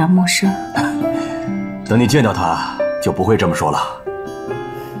是有点陌生。等你见到她，就不会这么说了。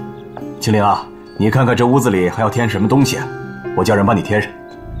青玲啊，你看看这屋子里还要添什么东西，我叫人帮你添上。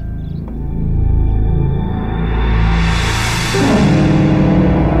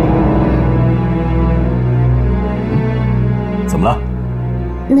怎么了？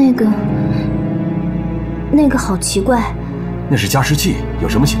那个好奇怪。那是加湿器，有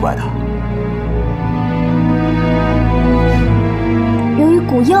什么奇怪的？有一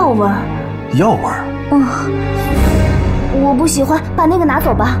股药味儿。药味儿？我不喜欢，把那个拿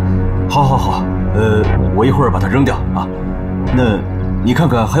走吧。好，我一会儿把它扔掉啊。那你看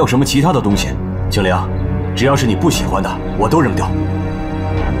看还有什么其他的东西？青玲，只要是你不喜欢的，我都扔掉。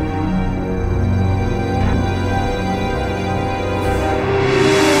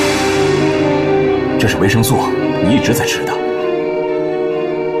这是维生素，你一直在吃的。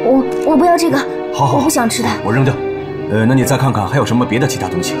我不要这个。好，我不想吃它。我扔掉。那你再看看还有什么别的其他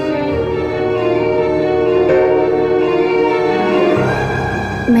东西？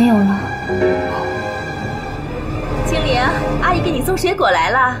没有了。青玲，阿姨给你送水果来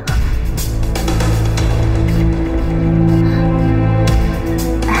了。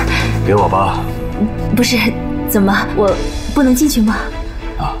给我吧。不是，怎么我不能进去吗？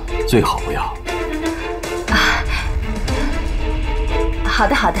最好不要。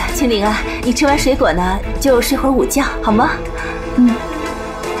好的，青玲啊，你吃完水果呢，就睡会儿午觉，好吗？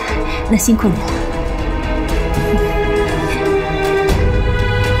那辛苦你了。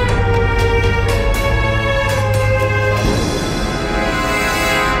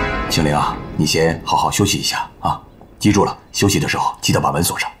青玲啊，你先好好休息一下啊，记住了，休息的时候记得把门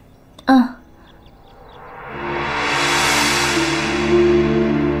锁上。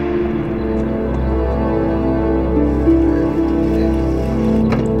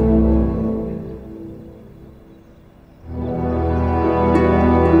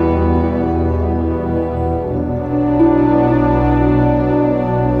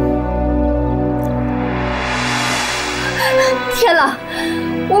天朗，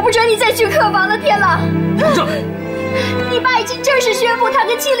我不准你再去客房了，天朗。你爸已经正式宣布他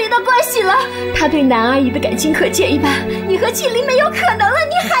跟庆林的关系了，他对南阿姨的感情可见一斑，你和庆林没有可能了，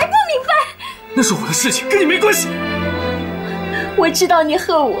你还不明白？那是我的事情，跟你没关系。我知道你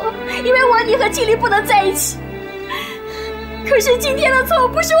恨我，因为你和庆林不能在一起。可是今天的错误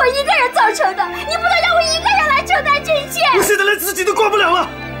不是我一个人造成的，你不能让我一个人来承担这一切。我现在连自己都管不了了，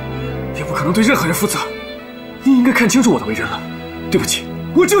也不可能对任何人负责。你应该看清楚我的为人了。对不起，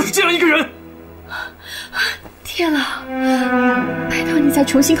我就是这样一个人。天朗，拜托你再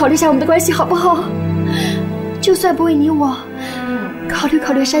重新考虑一下我们的关系好不好？就算不为你我，考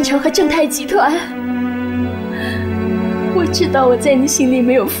虑山城和正泰集团。我知道我在你心里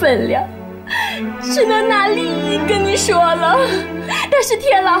没有分量，只能拿利益跟你说了。但是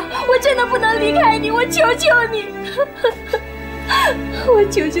天朗，我真的不能离开你，我求求你。我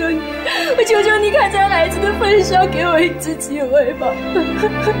求求你，我求求你看在孩子的份上，给我一次机会吧。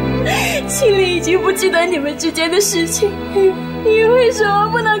清林已经不记得你们之间的事情，你为什么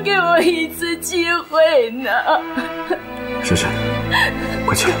不能给我一次机会呢？珊珊，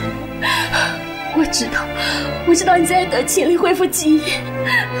快起来。我知道你在等清林恢复记忆，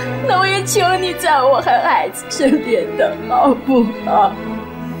那我也求你在我和孩子身边的好不好？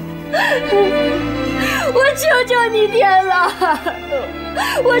我求求你，天狼，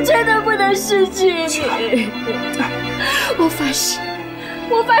我真的不能失去你。我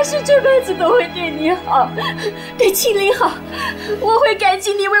发誓这辈子都会对你好，对清林好。我会感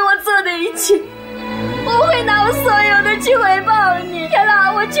激你为我做的一切，我会拿我所有的去回报你。天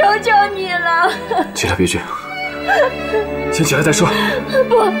狼，我求求你了。起来，别这样，先起来再说。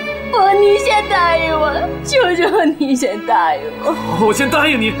不，你先答应我，求求你先答应我。我先答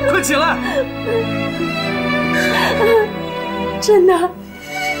应你，快起来。真的。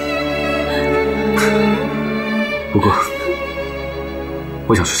不过，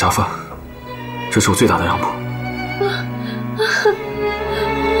我想吃沙发，这是我最大的让步。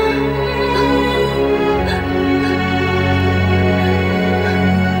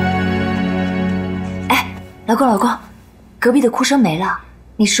哎，老公，隔壁的哭声没了。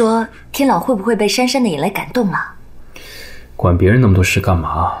你说天朗会不会被珊珊的眼泪感动了？管别人那么多事干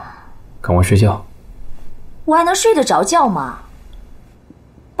嘛？赶快睡觉。我还能睡得着觉吗？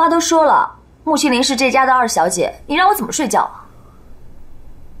爸都说了，穆青林是这家的二小姐，你让我怎么睡觉啊？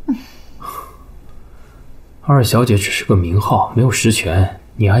二小姐只是个名号，没有实权，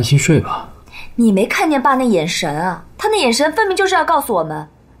你安心睡吧。你没看见爸那眼神啊？他那眼神分明就是要告诉我们，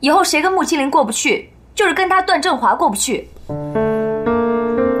以后谁跟穆青林过不去，就是跟他段正华过不去。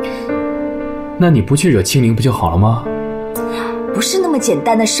那你不去惹清林不就好了吗？不是那么简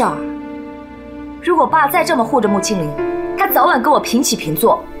单的事儿。如果爸再这么护着穆青林，他早晚跟我平起平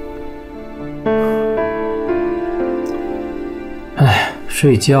坐。哎，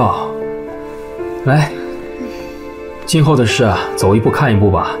睡觉。来，今后的事啊，走一步看一步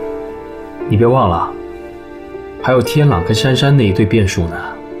吧。你别忘了，还有天朗跟珊珊那一对变数呢。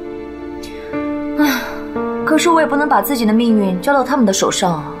唉，可是我也不能把自己的命运交到他们的手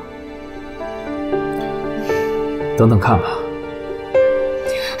上啊。等等看吧。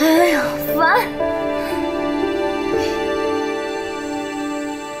哎呀，烦！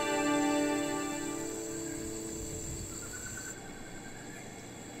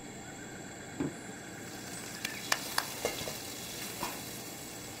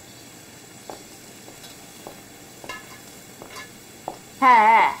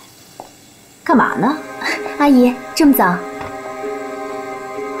哎，干嘛呢？阿姨，这么早？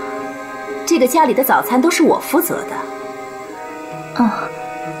这个家里的早餐都是我负责的。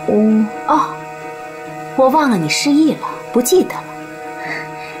我忘了你失忆了，不记得了。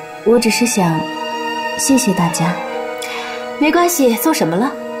我只是想谢谢大家。没关系，做什么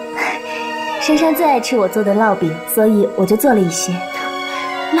了？珊珊最爱吃我做的烙饼，所以我就做了一些。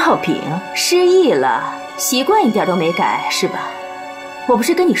烙饼？失忆了，习惯一点都没改，是吧？我不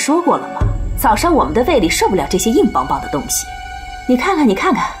是跟你说过了吗？早上我们的胃里受不了这些硬邦邦的东西。你看看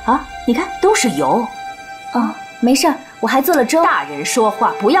啊，你看都是油。没事儿，我还做了粥。大人说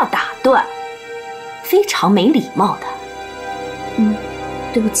话不要打断，非常没礼貌的。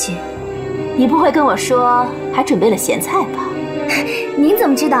对不起。你不会跟我说还准备了咸菜吧？您怎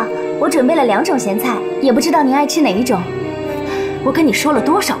么知道？我准备了2种咸菜，也不知道您爱吃哪一种。我跟你说了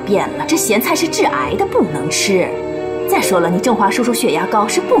多少遍了，这咸菜是致癌的，不能吃。再说了，你正华叔叔血压高，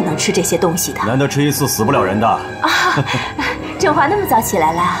是不能吃这些东西的。难得吃一次死不了人的。正华那么早起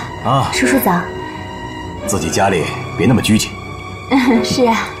来了啊？叔叔早。自己家里别那么拘谨。是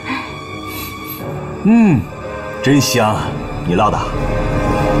啊。真香，你烙的。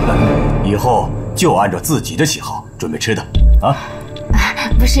以后就按照自己的喜好准备吃的啊。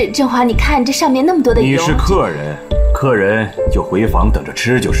不是，正华，你看这上面那么多的油。你是客人，客人就回房等着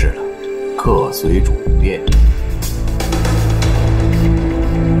吃就是了，客随主便。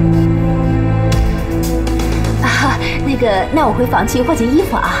那我回房去换件衣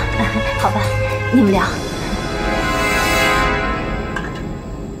服啊。好吧，你们聊。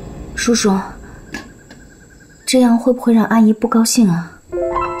叔叔，这样会不会让阿姨不高兴啊？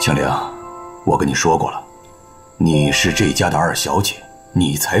庆玲，我跟你说过了，你是这家的二小姐，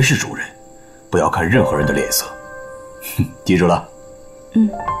你才是主人，不要看任何人的脸色。记住了。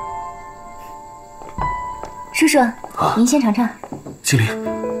叔叔，您先尝尝。经理，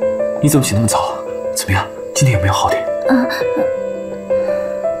你怎么起那么早？怎么样？今天有没有好点？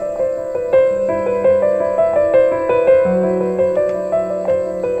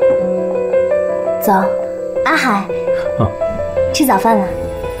早，阿海。吃早饭了。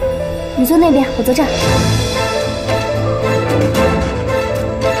你坐那边，我坐这儿。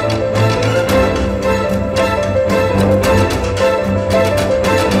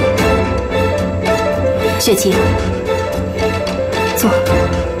雪晴，坐。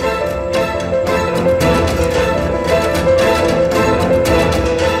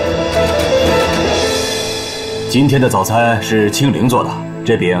今天的早餐是清零做的，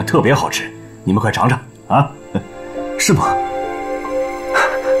这饼特别好吃，你们快尝尝啊！是吗？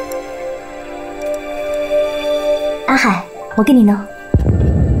阿海，我给你弄，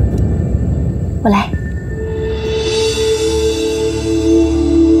我来。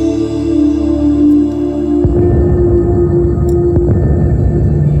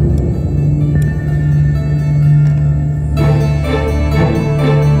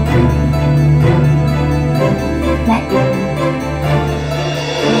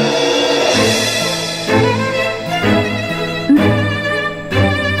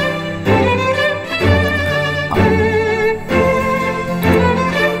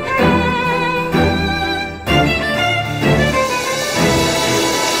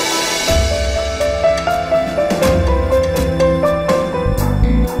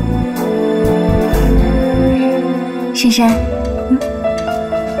珊珊，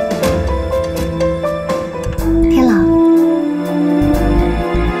天朗，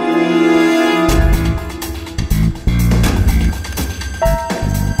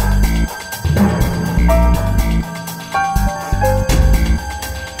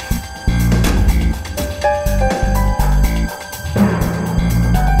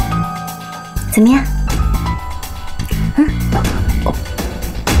怎么样？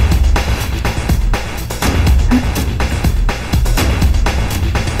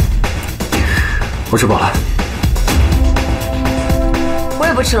我吃饱了。我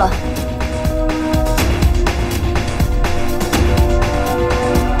也不吃了。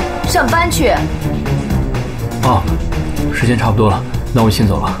上班去。哦，时间差不多了，那我先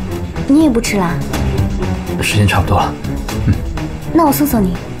走了。你也不吃啦？时间差不多了。那我送送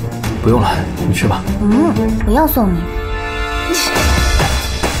你。不用了，你吃吧。我要送你。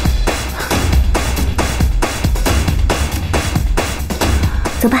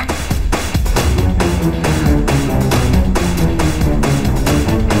走吧。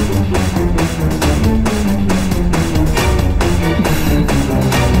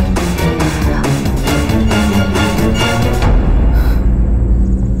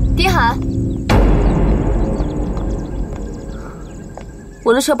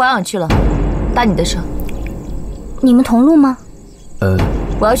我的车保养去了，搭你的车。你们同路吗？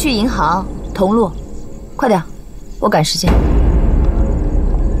我要去银行，同路。快点，我赶时间。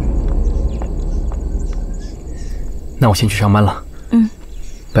那我先去上班了。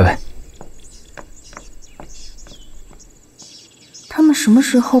拜拜。他们什么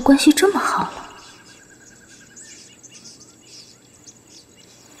时候关系这么好了？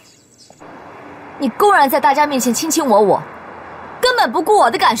你公然在大家面前卿卿我我，根本不顾我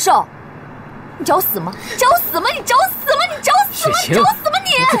的感受，你找死吗？找死吗？你找死吗？你找死吗？你找死吗？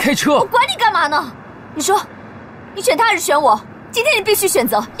你在开车，我管你干嘛呢？你说，你选他还是选我？今天你必须选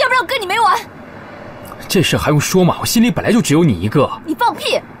择，要不然我跟你没完。这事还用说吗？我心里本来就只有你一个。你放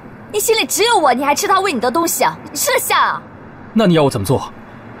屁！你心里只有我，你还吃他喂你的东西啊？你吃得下啊？那你要我怎么做？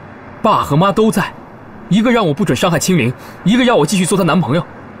爸和妈都在，一个让我不准伤害清零，一个让我继续做她男朋友。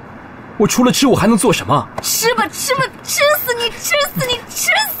我除了吃，我还能做什么？吃吧，吃吧，吃死你，吃死你，吃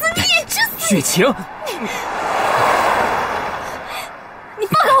死你，吃死你！雪晴，你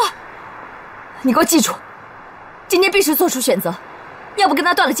放开我！你给我记住，今天必须做出选择，要不跟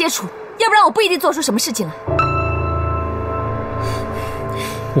他断了接触，要不然我不一定做出什么事情来。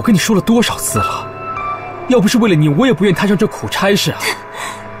我跟你说了多少次了，要不是为了你，我也不愿摊上这苦差事啊！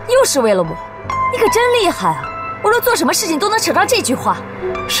又是为了我，你可真厉害啊！无论做什么事情都能扯到这句话。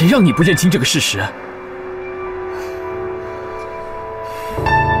谁让你不认清这个事实？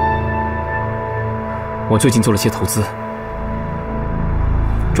我最近做了些投资，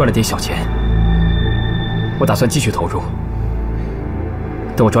赚了点小钱，我打算继续投入。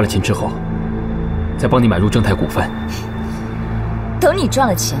等我赚了钱之后，再帮你买入正泰股份。等你赚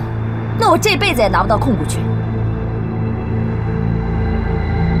了钱，那我这辈子也拿不到控股权。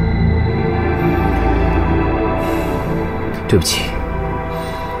对不起，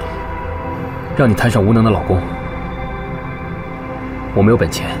让你摊上无能的老公。我没有本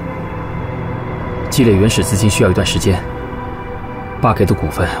钱，积累原始资金需要一段时间，爸给的股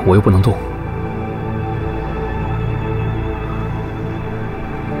份我又不能动。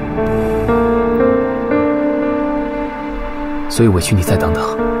所以委屈你再等等。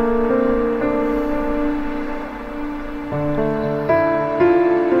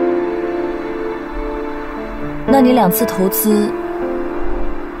那你2次投资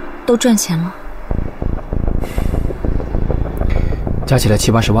都赚钱了？加起来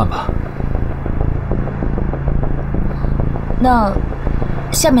70、80万吧。那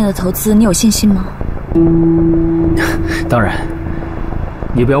下面的投资你有信心吗？当然，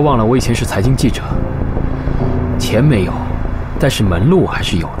你不要忘了，我以前是财经记者，钱没有，但是门路还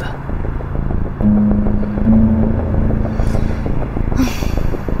是有的。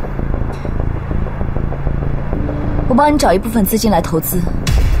我帮你找一部分资金来投资，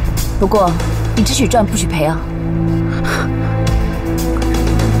不过你只许赚不许赔啊。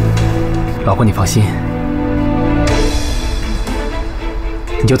老婆，你放心，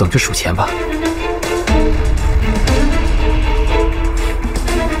你就等着数钱吧。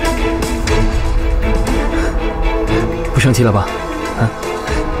不生气了吧？啊？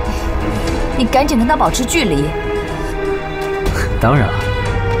你赶紧跟他保持距离。当然了。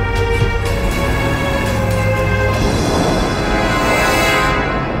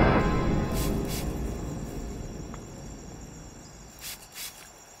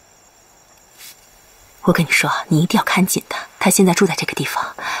我跟你说，你一定要看紧他，他现在住在这个地方。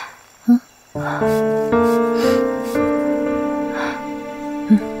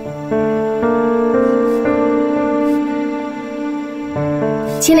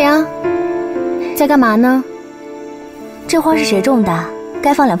清灵，在干嘛呢？这花是谁种的？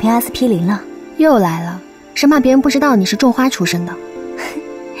该放2片阿司匹林了。又来了，生怕别人不知道你是种花出身的。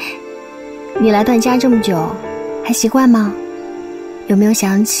你来段家这么久，还习惯吗？有没有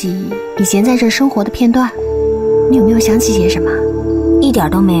想起以前在这生活的片段？你有没有想起些什么？一点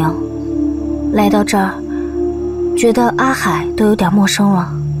都没有。来到这儿，觉得阿海都有点陌生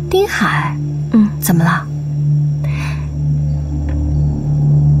了。丁海？怎么了？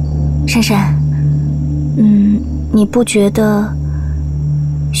珊珊，你不觉得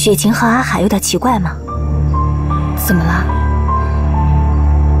雪晴和阿海有点奇怪吗？怎么了？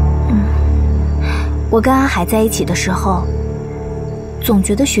我跟阿海在一起的时候，总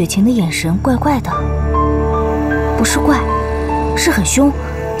觉得雪晴的眼神怪怪的，不是怪，是很凶，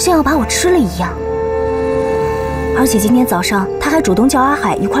像要把我吃了一样。而且今天早上他还主动叫阿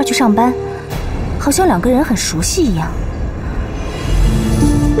海一块去上班，好像2个人很熟悉一样。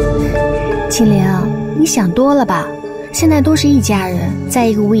清灵，你想多了吧？现在都是一家人，在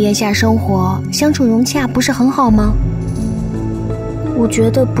一个屋檐下生活，相处融洽不是很好吗？我觉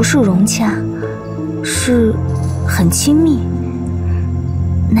得不是融洽，是很亲密，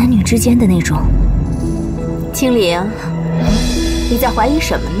男女之间的那种。清灵，你在怀疑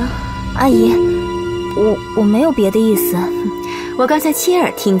什么呢？阿姨，我没有别的意思。我刚才亲耳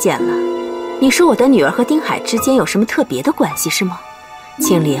听见了，你说我的女儿和丁海之间有什么特别的关系是吗？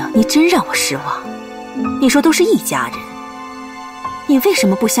清灵，你真让我失望。你说都是一家人，你为什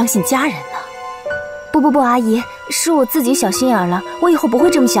么不相信家人呢？不，阿姨，是我自己小心眼了，我以后不会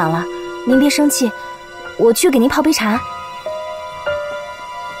这么想了。您别生气，我去给您泡杯茶。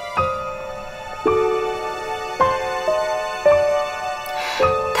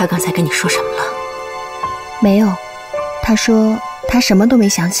他刚才跟你说什么了？没有，他说他什么都没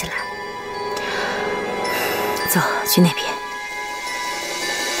想起来。走，去那边。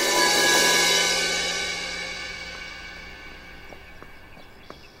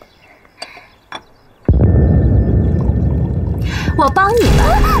我帮你们。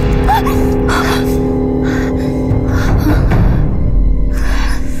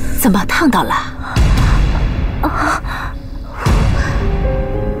怎么烫到了？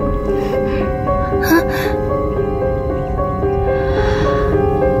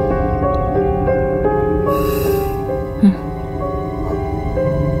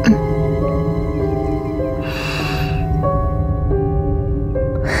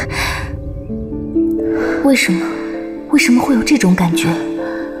为什么会有这种感觉？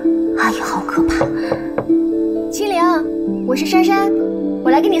阿姨好可怕。清灵，我是珊珊，我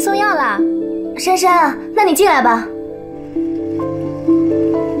来给你送药啦。珊珊，那你进来吧。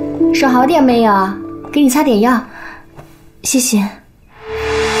手好点没有？给你擦点药。谢谢。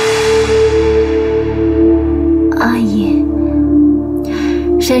阿姨，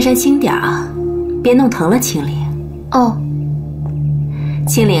珊珊轻点啊，别弄疼了清灵。哦，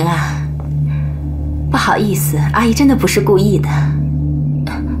清灵啊，不好意思，阿姨真的不是故意的。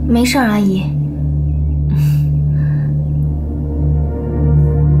没事，阿姨。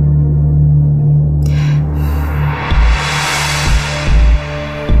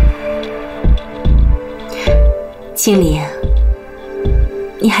清灵，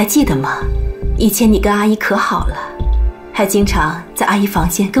你还记得吗？以前你跟阿姨可好了，还经常在阿姨房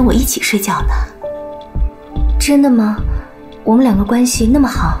间跟我一起睡觉呢。真的吗？我们2个关系那么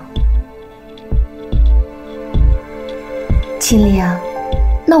好？清丽啊，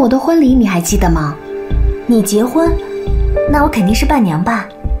那我的婚礼你还记得吗？你结婚，那我肯定是伴娘吧？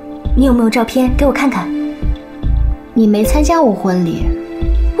你有没有照片给我看看？你没参加我婚礼。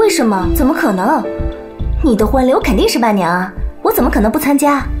为什么？怎么可能？你的婚礼我肯定是伴娘啊，我怎么可能不参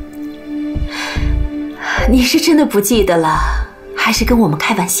加？你是真的不记得了，还是跟我们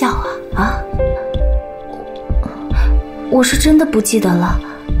开玩笑啊？啊？我是真的不记得了。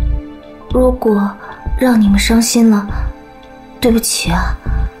如果让你们伤心了，对不起啊。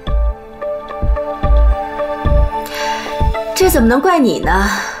这怎么能怪你呢？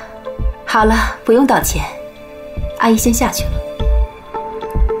好了，不用道歉，阿姨先下去了。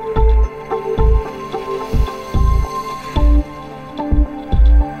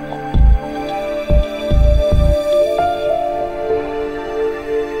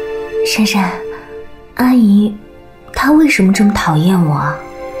珊珊，阿姨她为什么这么讨厌我啊？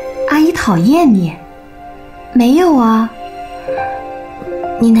阿姨讨厌你？没有啊。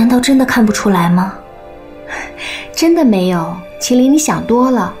你难道真的看不出来吗？真的没有，麒麟，你想多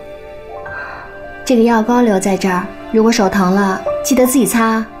了。这个药膏留在这儿，如果手疼了，记得自己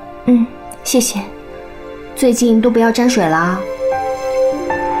擦。嗯，谢谢。最近都不要沾水了啊。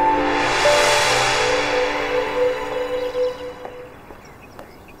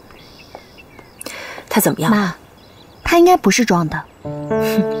他怎么样？妈，他应该不是装的。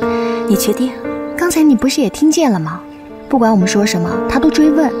你确定？刚才你不是也听见了吗？不管我们说什么，他都追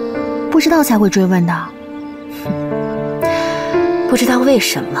问，不知道才会追问的。不知道为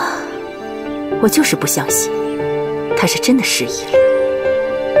什么，我就是不相信他是真的失忆了。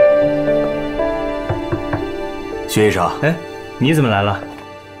薛医生，哎，你怎么来了？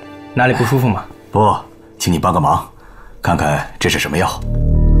哪里不舒服吗？不，请你帮个忙，看看这是什么药。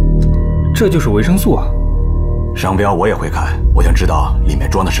这就是维生素啊。商标我也会看，我想知道里面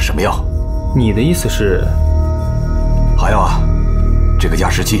装的是什么药。你的意思是？还有啊，这个加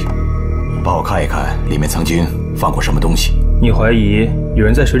湿器，帮我看一看里面曾经放过什么东西。你怀疑有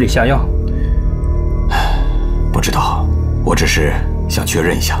人在水里下药？不知道，我只是想确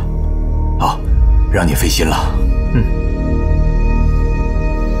认一下。好，让你费心了。嗯。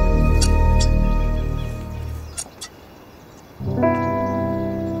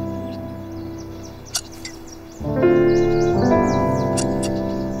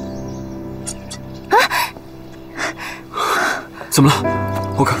怎么了？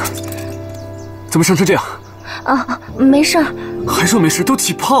我看看，怎么伤成这样？啊，没事儿。还说没事，都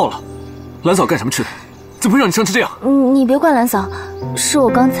起泡了。蓝嫂干什么吃的？怎么会让你伤成这样？你别怪蓝嫂，是我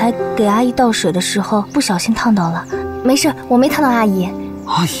刚才给阿姨倒水的时候不小心烫到了。没事，我没烫到阿姨。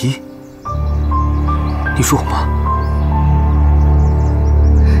阿姨？你说我妈？